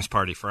Christmas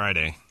party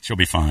Friday, she'll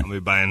be fine. I'll be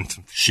buying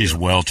some. She's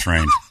well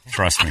trained.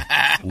 Trust me.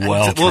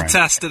 Well trained. We'll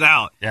test it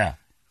out. Yeah,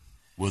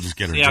 we'll just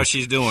get her. See how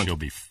she's doing. She'll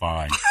be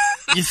fine.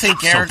 You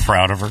think Eric? So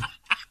proud of her.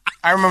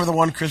 I remember the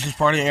one Christmas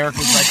party. Eric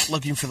was like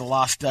looking for the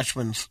Lost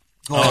Dutchman's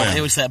gold. Oh, yeah.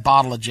 It was that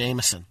bottle of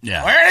Jameson.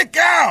 Yeah. Where'd it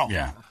go?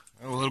 Yeah.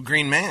 A little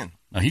green man.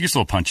 No, he gets a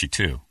little punchy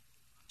too.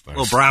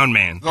 Little brown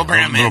man. Little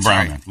brown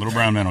man. Little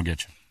brown man will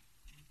get you.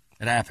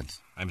 It happens.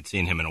 I haven't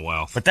seen him in a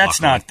while. But that's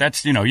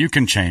you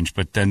can change,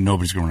 but then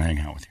nobody's going to hang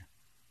out with you.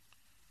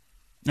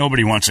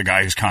 Nobody wants a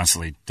guy who's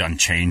constantly done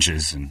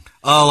changes and.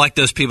 Oh, like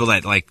those people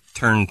that like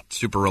turn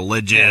super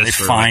religious. Yeah, they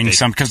find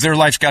some because their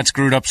life got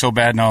screwed up so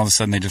bad, and all of a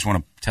sudden they just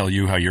want to tell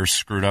you how you're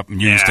screwed up, and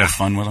you used to have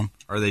fun with them.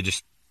 Or they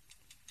just.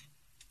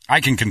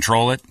 I can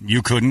control it.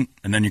 You couldn't,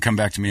 and then you come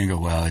back to me and go,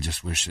 "Well, I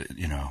just wish that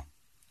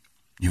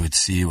you would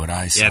see what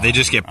I saw." Yeah, they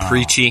just get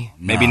preachy.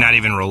 Maybe not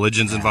even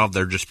religion's involved.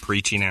 They're just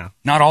preachy now.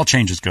 Not all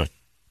change is good.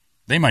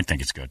 They might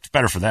think it's good. It's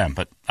better for them,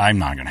 but I'm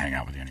not going to hang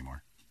out with you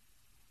anymore.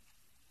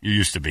 You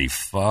used to be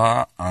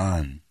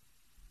fun.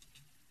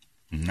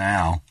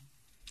 Now,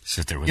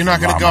 sit there with You're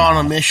not going to go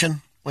on a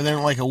mission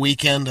within like a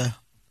weekend?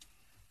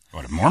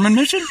 What, a Mormon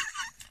mission?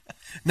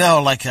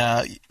 No, like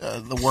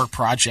the work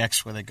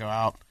projects where they go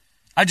out.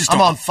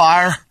 I'm on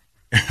fire.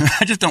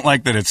 I just don't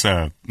like that it's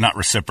not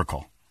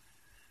reciprocal.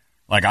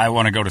 Like, I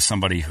want to go to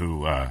somebody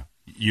who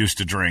used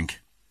to drink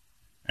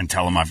and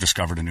tell them I've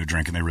discovered a new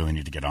drink and they really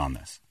need to get on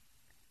this.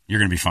 You're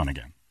going to be fun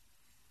again.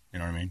 You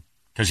know what I mean?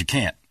 Because you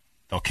can't.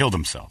 They'll kill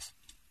themselves.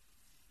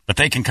 But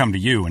they can come to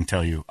you and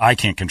tell you, I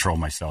can't control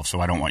myself, so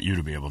I don't want you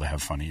to be able to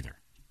have fun either.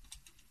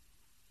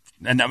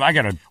 And I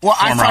got a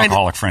former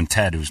alcoholic friend,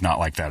 Ted, who's not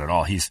like that at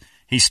all. He's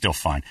still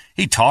fine.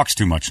 He talks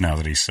too much now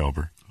that he's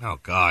sober. Oh,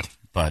 God.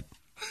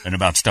 And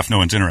about stuff no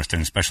one's interested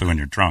in, especially when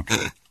you're drunk.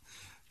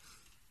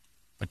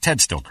 But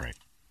Ted's still great.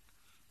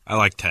 I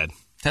like Ted.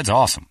 Ted's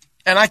awesome.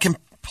 And I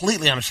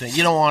completely understand.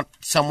 You don't want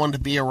someone to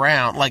be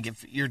around. Like,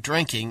 if you're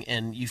drinking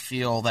and you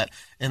feel that,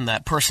 and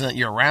that person that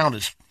you're around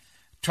is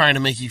trying to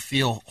make you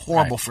feel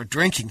horrible for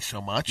drinking so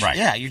much. Right.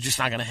 Yeah, you're just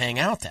not going to hang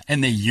out that.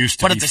 And they used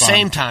to But be at the fun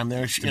same time,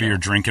 there's to be your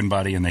drinking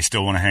buddy, and they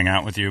still want to hang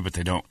out with you, but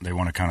they don't. They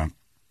want to kind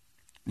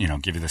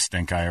of, give you the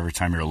stink eye every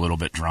time you're a little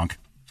bit drunk.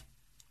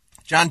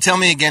 John, tell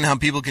me again how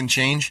people can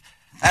change.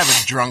 I have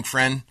a drunk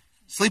friend.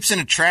 Sleeps in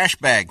a trash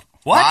bag.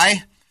 What?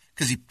 Why?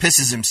 Because he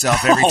pisses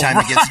himself every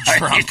time he gets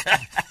drunk.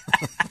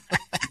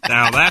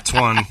 Now that's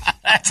one.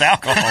 That's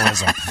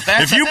alcoholism.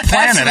 If you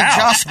plan it out.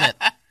 Adjustment.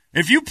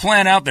 If you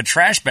plan out the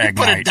trash bag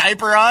Put night, a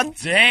diaper on?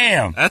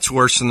 Damn. That's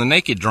worse than the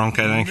naked drunk,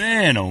 I think.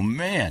 Man, oh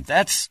man,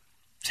 that's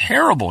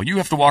terrible. You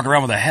have to walk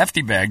around with a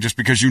hefty bag just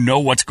because you know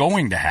what's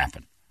going to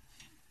happen.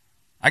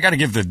 I got to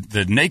give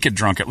the naked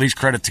drunk at least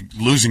credit to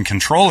losing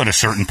control at a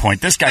certain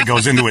point. This guy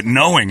goes into it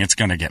knowing it's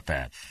going to get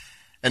bad.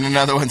 And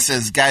another one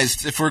says,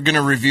 guys, if we're going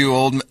to review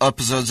old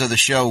episodes of the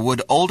show,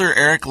 would older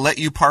Eric let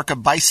you park a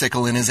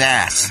bicycle in his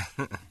ass?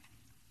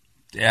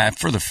 Yeah,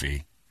 for the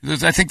fee.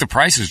 I think the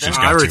prices just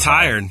got I too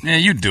retired. high. Yeah,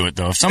 you'd do it,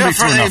 though. If somebody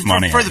threw enough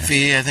money for at the you.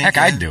 fee, I think. Heck,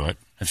 I'd do it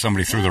if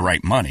somebody threw the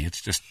right money.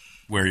 It's just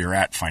where you're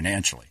at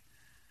financially.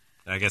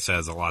 I guess that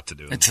has a lot to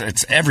do with it.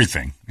 It's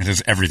everything. It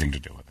has everything to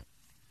do with it.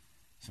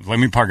 So let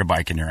me park a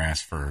bike in your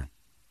ass for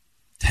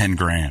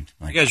 $10,000.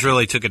 You guys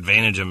really took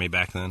advantage of me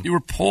back then. You were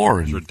poor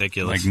and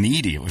ridiculous. like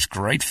needy. It was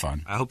great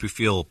fun. I hope you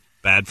feel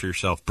bad for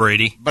yourself,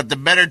 Brady. But the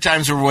better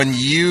times were when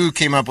you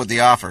came up with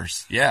the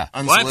offers. Yeah.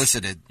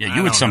 Unsolicited. What? Yeah,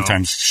 you would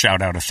sometimes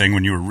shout out a thing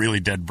when you were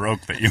really dead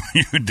broke that you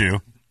would do.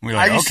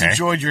 I used to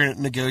enjoy your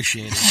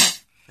negotiating.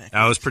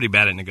 I was pretty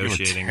bad at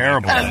negotiating.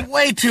 terrible. That is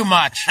way too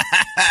much.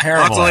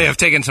 Terrible. Luckily, I've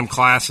taken some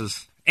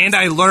classes, and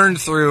I learned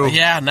through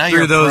now through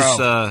you're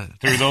those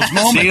through those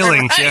moments.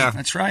 feelings. Yeah,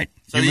 That's right.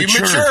 So you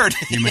matured.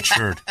 You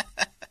matured.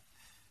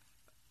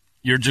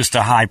 You're just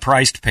a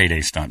high-priced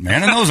payday stunt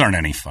man, and those aren't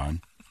any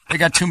fun. They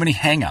got too many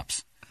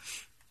hang-ups.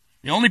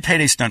 The only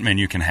payday stunt man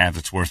you can have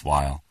that's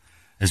worthwhile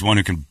is one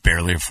who can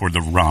barely afford the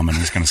ramen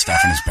and is going to stuff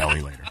in his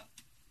belly later.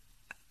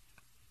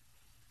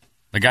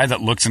 The guy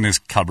that looks in his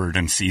cupboard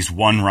and sees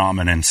one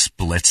ramen and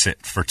splits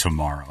it for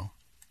tomorrow.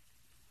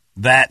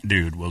 That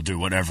dude will do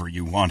whatever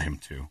you want him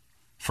to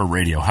for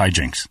radio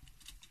hijinks.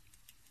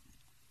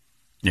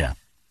 Yeah.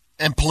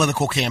 And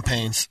political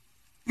campaigns.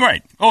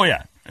 Right. Oh,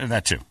 yeah.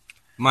 That too.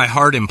 my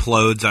heart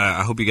implodes.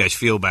 I hope you guys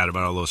feel bad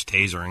about all those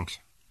taserings.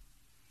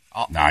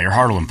 Nah, your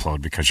heart will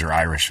implode because you're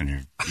Irish and you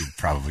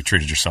probably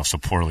treated yourself so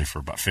poorly for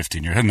about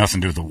 15 years. It had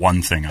nothing to do with the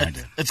one thing I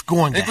did. It's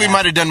going I think we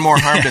might have done more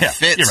harm to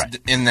Fitz you're right.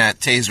 in that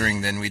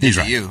tasering than we did to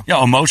right. you.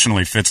 Yeah,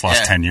 emotionally, Fitz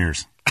lost 10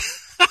 years.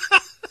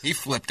 He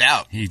flipped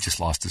out. He just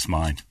lost his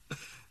mind.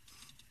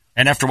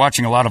 And after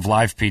watching a lot of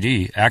live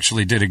PD,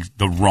 actually did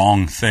the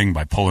wrong thing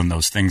by pulling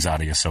those things out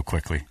of you so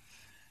quickly.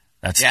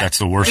 That's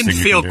the worst Didn't thing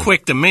you feel can do.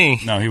 quick to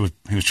me. No, he was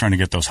trying to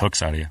get those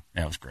hooks out of you.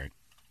 Yeah, it was great.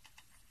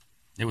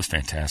 It was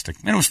fantastic.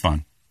 And it was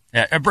fun.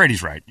 Yeah,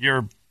 Brady's right.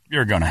 You're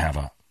going to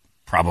have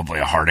probably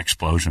a heart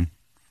explosion.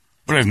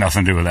 But it has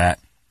nothing to do with that.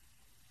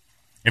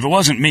 If it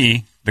wasn't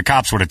me, the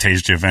cops would have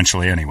tased you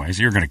eventually anyways.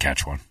 You're going to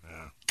catch one.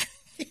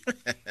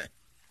 Yeah.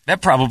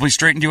 That probably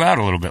straightened you out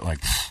a little bit. Like,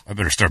 I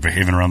better start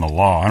behaving around the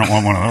law. I don't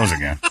want one of those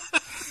again.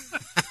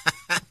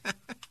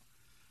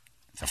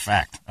 It's a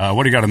fact.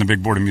 What do you got on the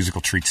big board of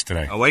musical treats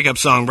today? A wake-up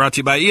song brought to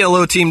you by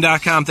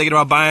ELOteam.com. Thinking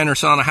about buying or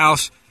selling a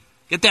house?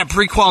 Get that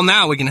pre-qual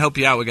now. We can help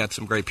you out. We got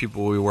some great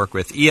people we work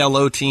with.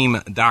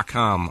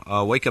 ELOteam.com.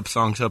 Wake-up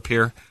songs up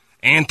here.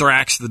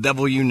 Anthrax, The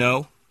Devil You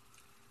Know.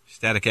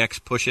 Static X,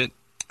 Push It.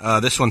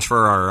 This one's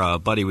for our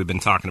buddy we've been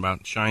talking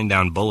about,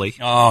 Shinedown Bully.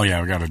 Oh,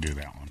 yeah, we got to do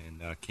that one.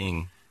 And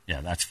King.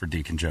 Yeah, that's for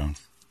Deacon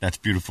Jones. That's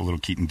beautiful little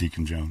Keaton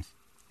Deacon Jones.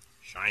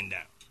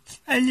 Shinedown.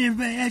 I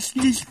never asked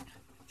this.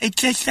 It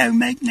just don't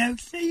make no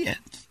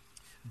sense.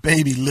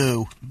 Baby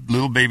Lou.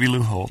 Little baby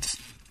Lou Holtz.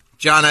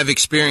 John, I've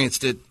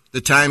experienced it.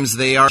 The times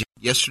they are.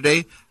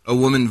 Yesterday, a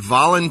woman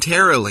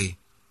voluntarily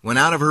went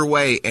out of her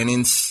way and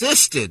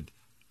insisted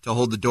to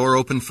hold the door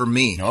open for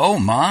me. Oh,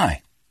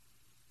 my.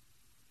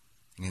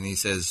 And he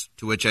says,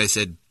 to which I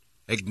said,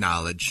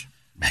 acknowledge.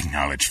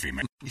 Acknowledge,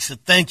 female. He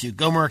said, thank you.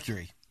 Go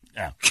Mercury.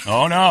 Yeah.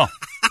 Oh, no.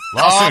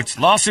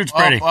 Lawsuits,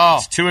 Brady.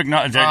 It's too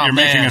you're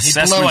making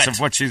assessments of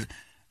what she's...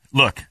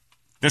 Look,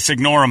 this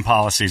ignore 'em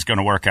policy is going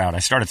to work out. I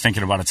started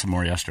thinking about it some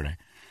more yesterday.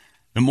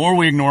 The more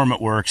we ignore them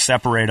at work,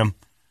 separate them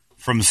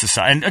from the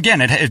society. And again,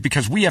 it's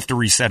because we have to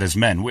reset as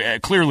men.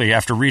 Clearly,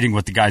 after reading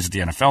what the guys at the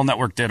NFL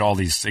Network did, all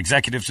these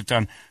executives have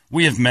done,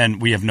 we have men,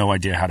 we have no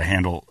idea how to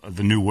handle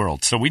the new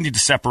world. So we need to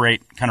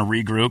separate, kind of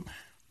regroup.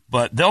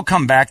 But they'll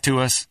come back to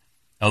us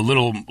a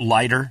little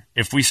lighter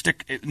if we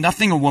stick.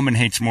 Nothing a woman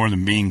hates more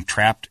than being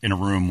trapped in a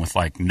room with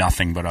like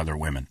nothing but other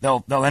women.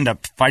 They'll end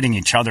up fighting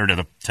each other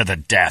to the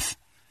death.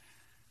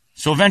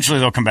 So eventually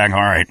they'll come back.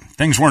 All right,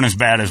 things weren't as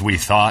bad as we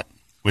thought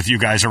with you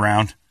guys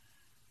around.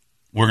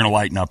 We're going to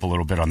lighten up a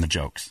little bit on the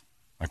jokes.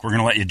 Like, we're going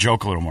to let you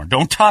joke a little more.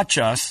 Don't touch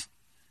us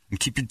and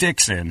keep your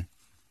dicks in.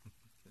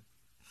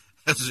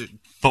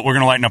 But we're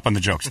going to lighten up on the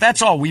jokes.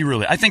 That's all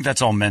I think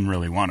that's all men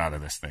really want out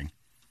of this thing.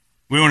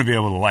 We want to be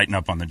able to lighten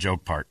up on the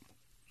joke part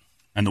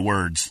and the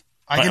words.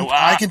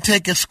 I can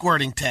take a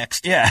squirting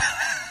text. Yeah.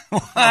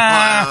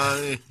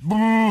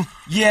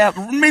 Yeah,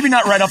 maybe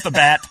not right off the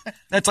bat.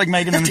 That's like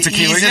Megan and the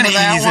Tequila. You're going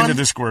to ease into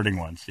the squirting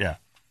ones. Yeah.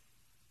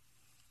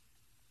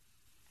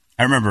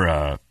 I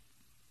remember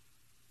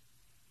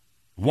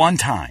one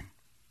time.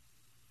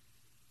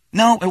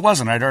 No, it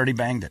wasn't. I'd already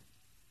banged it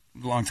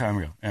a long time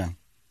ago. Yeah.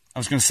 I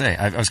was going to say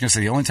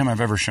the only time I've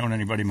ever shown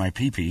anybody my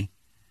pee-pee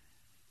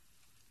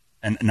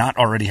and not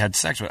already had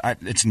sex with it,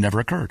 it's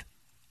never occurred.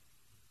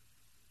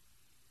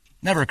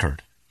 Never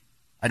occurred.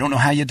 I don't know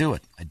how you do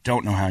it.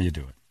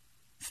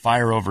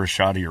 Fire over a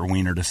shot of your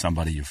wiener to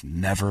somebody you've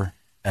never,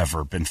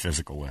 ever been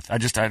physical with. I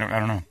don't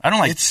know. I don't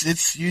like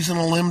It's using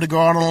a limb to go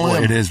out on a limb.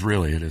 Well, it is,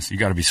 really. It is. You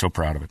got to be so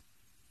proud of it.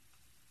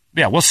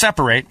 Yeah, we'll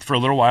separate for a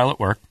little while at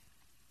work.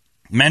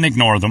 Men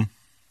ignore them.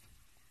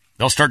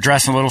 They'll start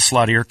dressing a little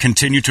sluttier.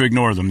 Continue to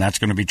ignore them. That's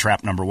going to be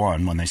trap number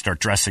one when they start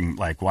dressing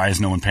like, why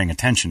is no one paying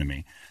attention to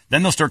me?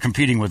 Then they'll start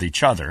competing with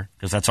each other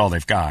because that's all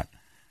they've got.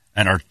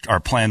 And our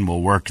plan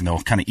will work, and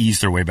they'll kind of ease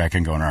their way back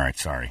in going, all right,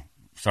 sorry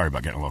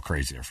about getting a little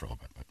crazy there for a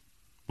little bit. But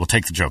we'll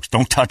take the jokes.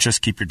 Don't touch us.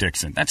 Keep your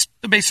dicks in. That's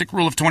the basic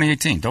rule of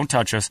 2018. Don't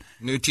touch us.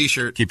 New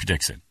T-shirt. Keep your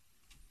dicks in.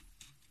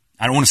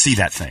 I don't want to see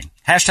that thing.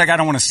 Hashtag I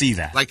don't want to see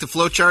that. Like the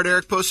flow chart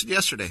Eric posted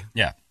yesterday.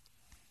 Yeah.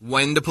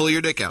 When to pull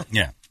your dick out.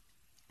 Yeah.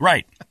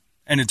 Right.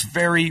 And it's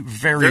very,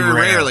 very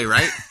rarely,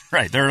 right?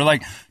 Right. There are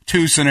like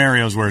two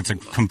scenarios where it's a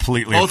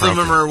completely Both of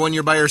them are when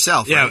you're by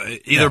yourself. Yeah,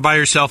 right? either by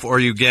yourself or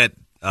you get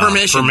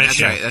permission. That's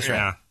right.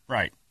 Yeah.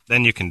 Right.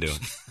 Then you can do it.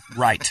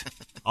 Right.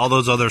 All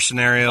those other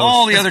scenarios.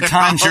 All the other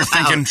times you're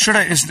thinking,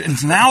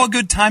 is now a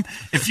good time?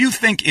 If you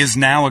think is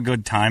now a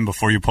good time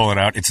before you pull it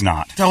out, it's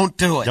not. Don't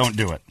do it. Don't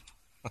do it.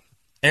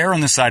 Err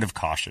on the side of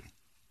caution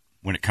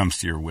when it comes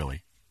to your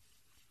willy.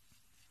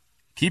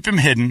 Keep him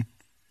hidden.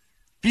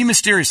 Be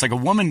mysterious like a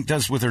woman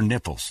does with her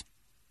nipples.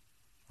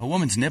 A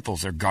woman's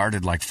nipples are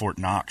guarded like Fort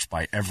Knox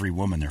by every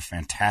woman. They're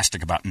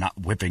fantastic about not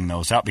whipping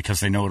those out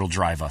because they know it'll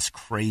drive us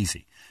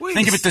crazy.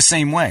 Think of it the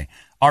same way.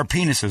 Our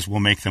penises will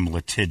make them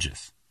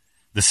litigious.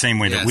 The same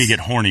way that we get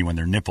horny when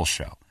their nipples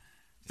show.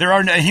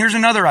 Here's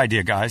another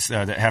idea, guys,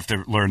 that have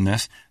to learn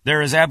this.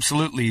 There is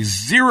absolutely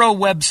 0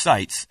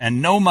 websites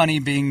and no money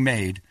being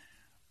made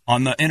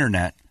on the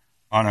internet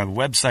on a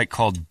website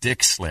called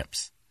Dick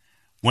Slips.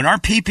 When our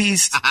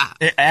pee-pees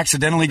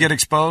accidentally get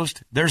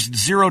exposed, there's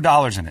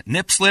 $0 in it.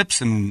 Nip slips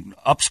and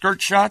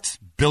upskirt shots,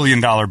 $1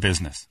 billion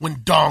business. When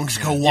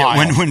dongs go wild.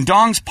 Yeah, when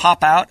dongs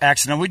pop out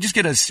accidentally, we just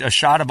get a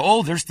shot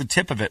of, there's the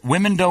tip of it.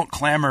 Women don't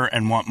clamor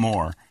and want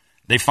more.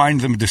 They find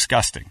them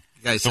disgusting.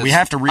 So we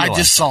have to realize. I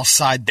just saw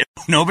side dick.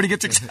 Nobody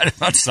gets excited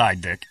about side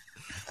dick.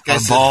 Our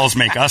balls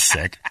make us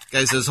sick.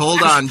 Guy says,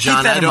 hold on, John.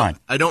 Keep that in mind.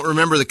 I don't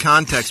remember the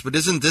context, but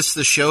isn't this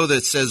the show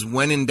that says,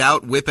 when in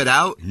doubt, whip it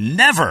out?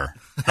 Never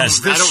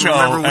has this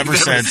show ever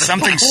said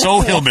something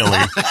so hillbilly.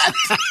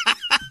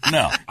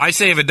 No. I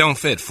say if it don't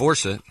fit,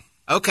 force it.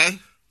 Okay.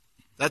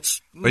 But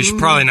you should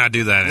probably not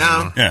do that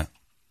anymore. Yeah.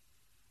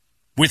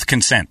 With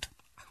consent.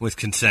 With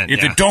consent,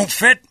 If it don't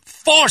fit,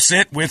 force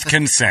it with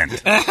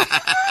consent.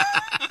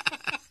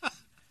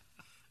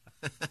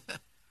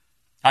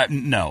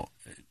 No.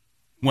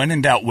 When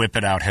in doubt, whip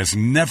it out has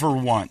never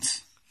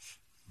once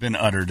been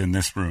uttered in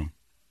this room.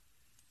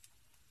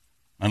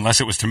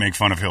 Unless it was to make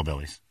fun of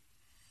hillbillies.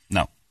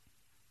 No.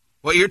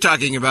 What you're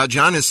talking about,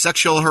 John, is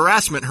sexual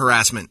harassment.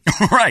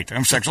 Right.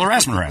 I'm sexual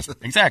harassment.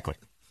 Exactly.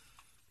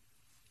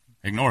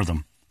 Ignore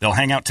them. They'll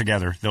hang out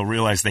together. They'll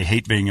realize they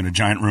hate being in a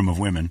giant room of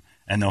women,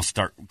 and they'll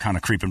start kind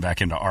of creeping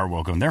back into our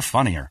world going, they're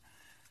funnier.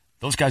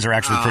 Those guys are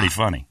actually pretty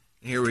funny.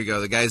 Here we go.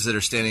 The guys that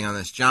are standing on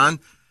this. John,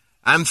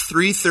 I'm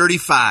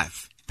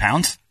 335.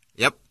 Pounds?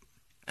 Yep.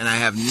 And I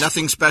have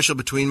nothing special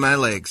between my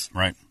legs.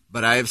 Right.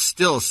 But I have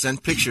still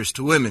sent pictures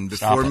to women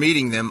before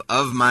meeting them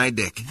of my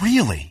dick.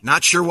 Really?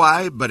 Not sure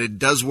why, but it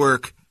does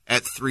work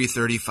at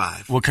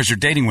 335. Well, because you're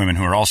dating women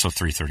who are also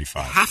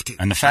 335. Have to.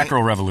 And the fat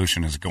girl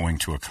revolution is going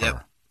to occur.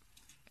 Yep.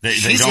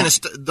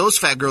 Those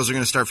fat girls are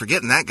going to start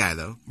forgetting that guy,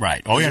 though.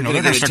 Right. Oh, yeah. No,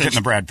 they're going to start getting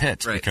the Brad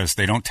Pitts because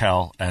they don't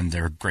tell and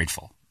they're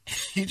grateful.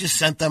 You just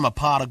sent them a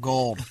pot of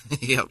gold.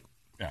 Yep.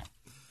 Yeah.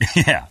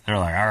 Yeah. They're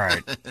like, all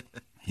right.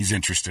 He's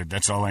interested.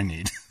 That's all I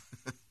need.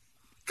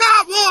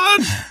 Got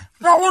one!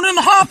 Got one in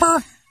the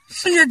hopper.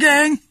 See ya,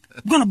 gang.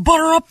 I'm going to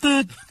butter up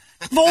the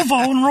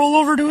Volvo and roll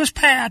over to his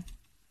pad.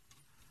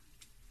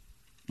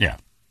 Yeah.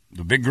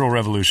 The big girl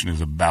revolution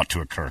is about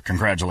to occur.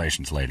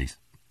 Congratulations, ladies.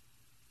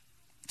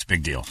 It's a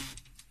big deal.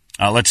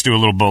 Let's do a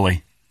little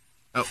bully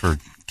for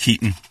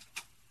Keaton.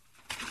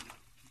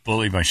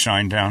 Bully by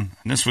Shinedown.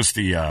 And this was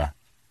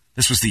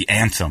the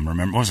anthem.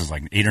 Remember, what was this,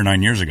 like 8 or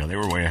 9 years ago? They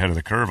were way ahead of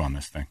the curve on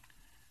this thing.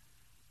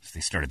 So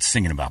they started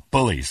singing about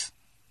bullies.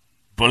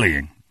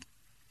 Bullying.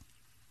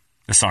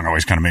 This song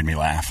always kind of made me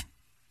laugh.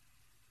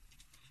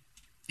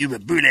 You a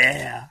bully.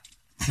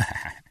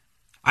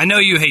 I know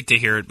you hate to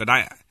hear it, but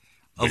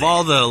of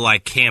all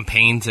the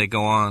campaigns that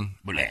go on,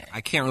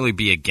 I can't really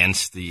be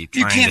against the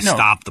trying to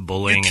stop the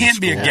bullying. You can't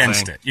be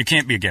against it. You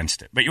can't be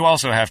against it, but you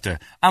also have to.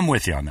 I'm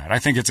with you on that. I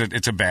think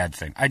it's a bad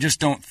thing. I just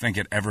don't think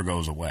it ever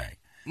goes away.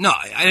 No,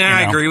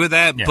 I agree with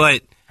that,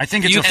 but I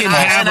think it's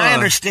I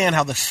understand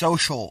how the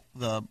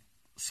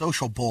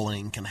social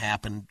bullying can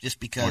happen just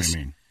because. What do you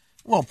mean?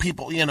 Well,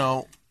 people,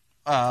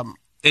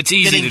 it's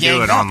easy to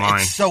do it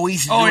online. It's so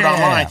easy to do it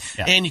online,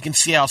 and you can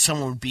see how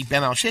someone would be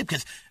bent out of shape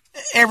because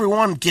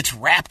everyone gets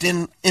wrapped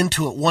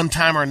into it one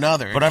time or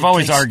another. But I've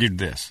always argued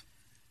this,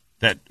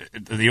 that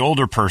the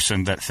older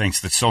person that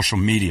thinks that social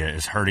media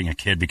is hurting a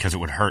kid because it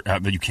would hurt,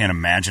 but you can't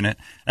imagine it,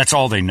 that's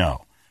all they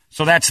know.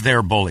 So that's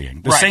their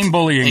bullying. The same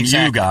bullying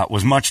you got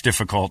was much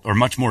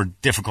more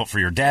difficult for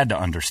your dad to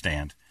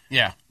understand.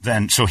 Yeah.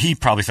 So he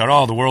probably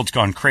thought, the world's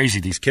gone crazy.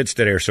 These kids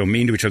today are so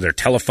mean to each other. Their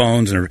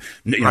telephones and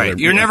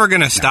You're never going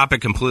to stop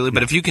it completely,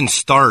 but if you can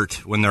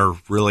start when they're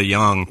really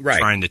young,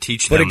 trying to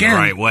teach them the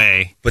right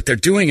way. But they're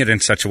doing it in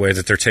such a way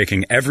that they're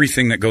taking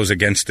everything that goes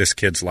against this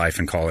kid's life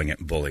and calling it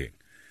bullying.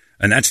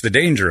 And that's the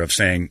danger of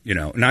saying,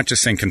 not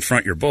just saying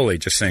confront your bully,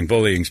 just saying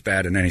bullying's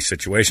bad in any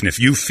situation. If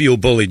you feel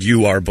bullied,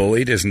 you are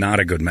bullied is not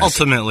a good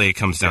message. Ultimately, it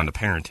comes down to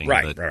parenting.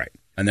 Right.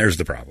 And there's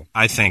the problem.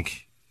 I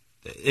think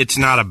it's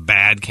not a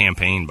bad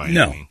campaign by any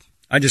means.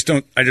 I just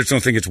don't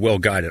think it's well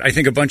guided. I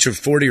think a bunch of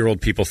 40-year-old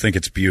people think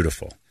it's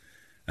beautiful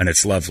and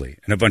it's lovely,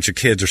 and a bunch of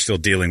kids are still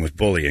dealing with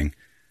bullying.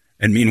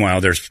 And meanwhile,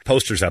 there's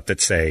posters up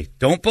that say,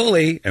 don't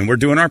bully, and we're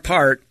doing our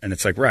part. And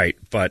it's like, right,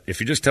 but if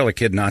you just tell a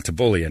kid not to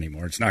bully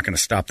anymore, it's not going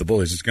to stop the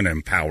bullies. It's going to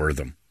empower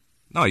them.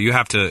 No, you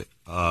have to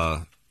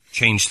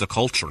change the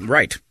culture.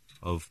 Right.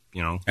 Of,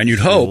 and you'd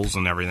hope.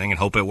 And everything, and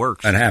hope it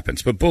works. That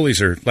happens. But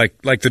bullies are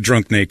like the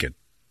drunk naked.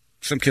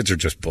 Some kids are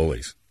just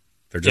bullies.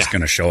 They're just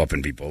going to show up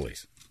and be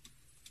bullies.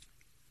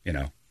 you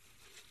know.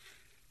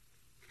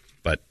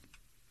 But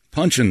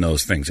punching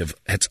those things,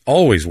 it's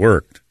always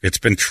worked. It's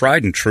been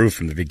tried and true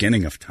from the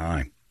beginning of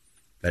time.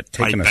 That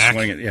taking a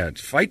swing,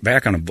 fight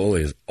back on a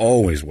bully has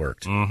always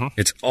worked. Mm-hmm.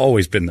 It's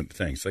always been the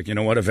thing. It's like, you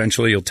know what?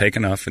 Eventually, you'll take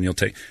enough, and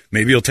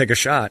maybe you'll take a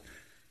shot,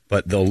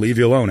 but they'll leave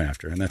you alone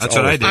after, and that's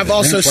what I did. I've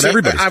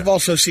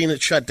also seen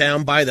it shut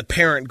down by the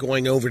parent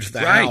going over to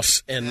the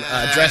house and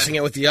addressing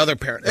it with the other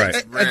parent.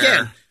 Right.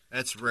 Again,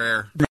 that's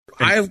rare.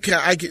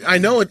 I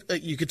know it.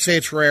 You could say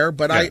it's rare,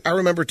 but I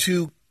remember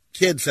 2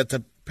 kids that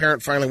the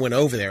parent finally went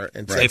over there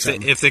and said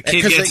something. If the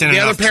kid gets in the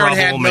enough other parent trouble,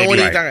 had no one.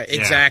 maybe.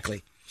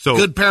 Exactly. So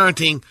good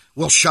parenting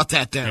will shut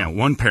that down. Yeah,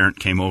 one parent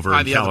came over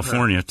in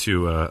California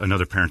to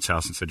another parent's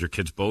house and said, "Your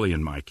kid's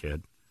bullying my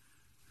kid,"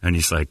 and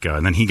he's like,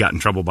 and then he got in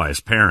trouble by his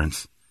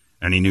parents,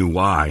 and he knew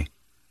why,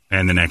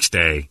 and the next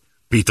day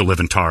beat the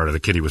living tar out of the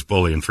kid he was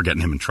bullying for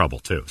getting him in trouble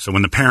too. So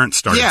when the parents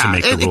started to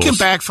make the rules, it can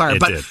backfire.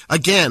 But did.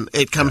 Again,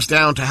 it comes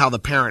down to how the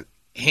parent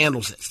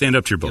handles it. Stand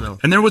up to your bully.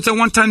 And there was that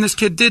one time this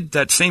kid did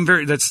that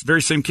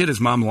very same kid.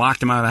 His mom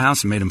locked him out of the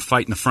house and made him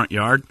fight in the front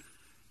yard.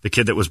 The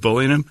kid that was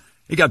bullying him,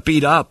 he got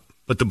beat up.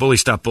 But the bully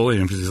stopped bullying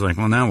him because he's like,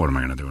 well, now what am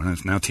I going to do?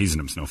 And now teasing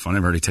him's no fun.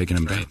 I've already taken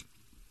him down.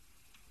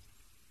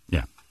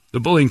 Yeah. The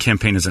bullying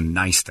campaign is a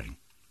nice thing.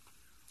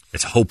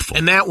 It's hopeful.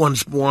 And that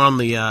one's more on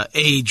the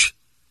age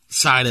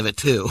side of it,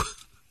 too.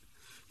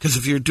 Because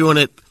if you're doing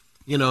it,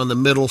 in the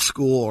middle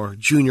school or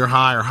junior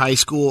high or high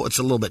school, it's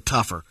a little bit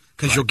tougher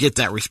because you'll get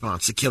that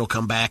response. The kid will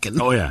come back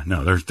and... Oh, yeah.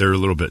 No, they're a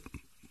little bit...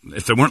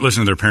 If they weren't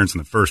listening to their parents in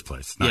the first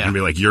place, it's not going to be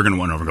like, you're going to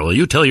run over and go, well,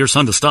 you tell your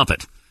son to stop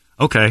it.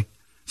 Okay,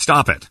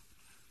 stop it.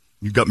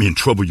 You got me in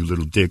trouble, you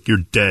little dick. You're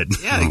dead.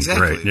 Yeah,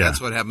 exactly. Great. Yeah. That's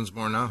what happens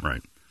more now.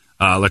 Right.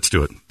 Let's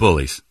do it.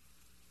 Bullies.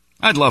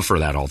 I'd love for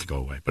that all to go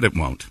away, but it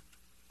won't.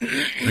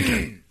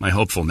 Again, my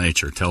hopeful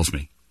nature tells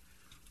me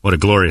what a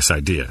glorious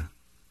idea.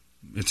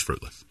 It's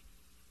fruitless.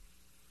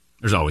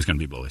 There's always going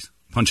to be bullies.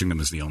 Punching them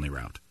is the only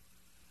route.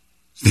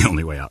 It's the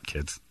only way out,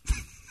 kids.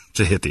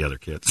 To hit the other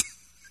kids.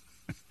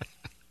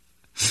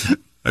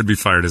 I'd be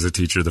fired as a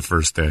teacher the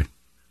first day.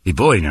 He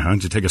bullied you, huh?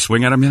 Did you take a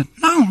swing at him yet?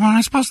 No, what am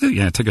I supposed to do?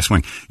 Yeah, take a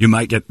swing. You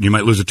might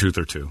lose a tooth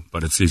or two,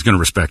 but he's going to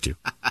respect you.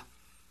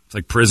 It's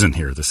like prison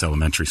here, this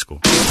elementary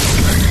school.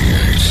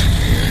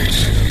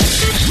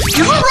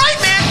 You're all right,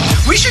 man.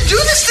 We should do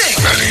this thing.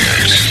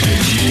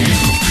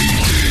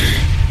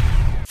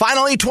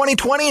 Finally,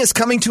 2020 is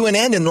coming to an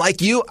end, and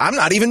like you, I'm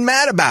not even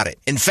mad about it.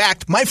 In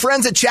fact, my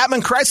friends at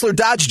Chapman Chrysler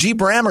Dodge Jeep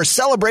Ram are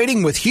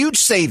celebrating with huge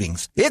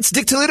savings. It's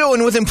Dick Toledo,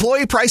 and with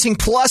Employee Pricing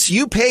Plus,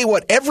 you pay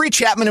what every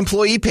Chapman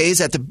employee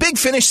pays at the Big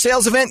Finish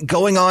sales event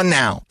going on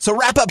now. So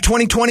wrap up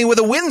 2020 with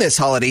a win this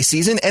holiday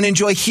season and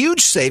enjoy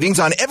huge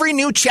savings on every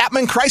new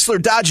Chapman Chrysler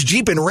Dodge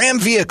Jeep and Ram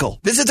vehicle.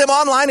 Visit them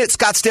online at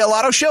Scottsdale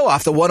Auto Show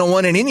off the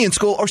 101 in Indian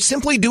School, or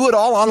simply do it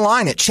all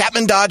online at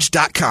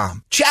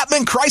ChapmanDodge.com.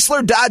 Chapman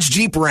Chrysler Dodge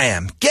Jeep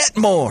Ram. Get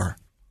more.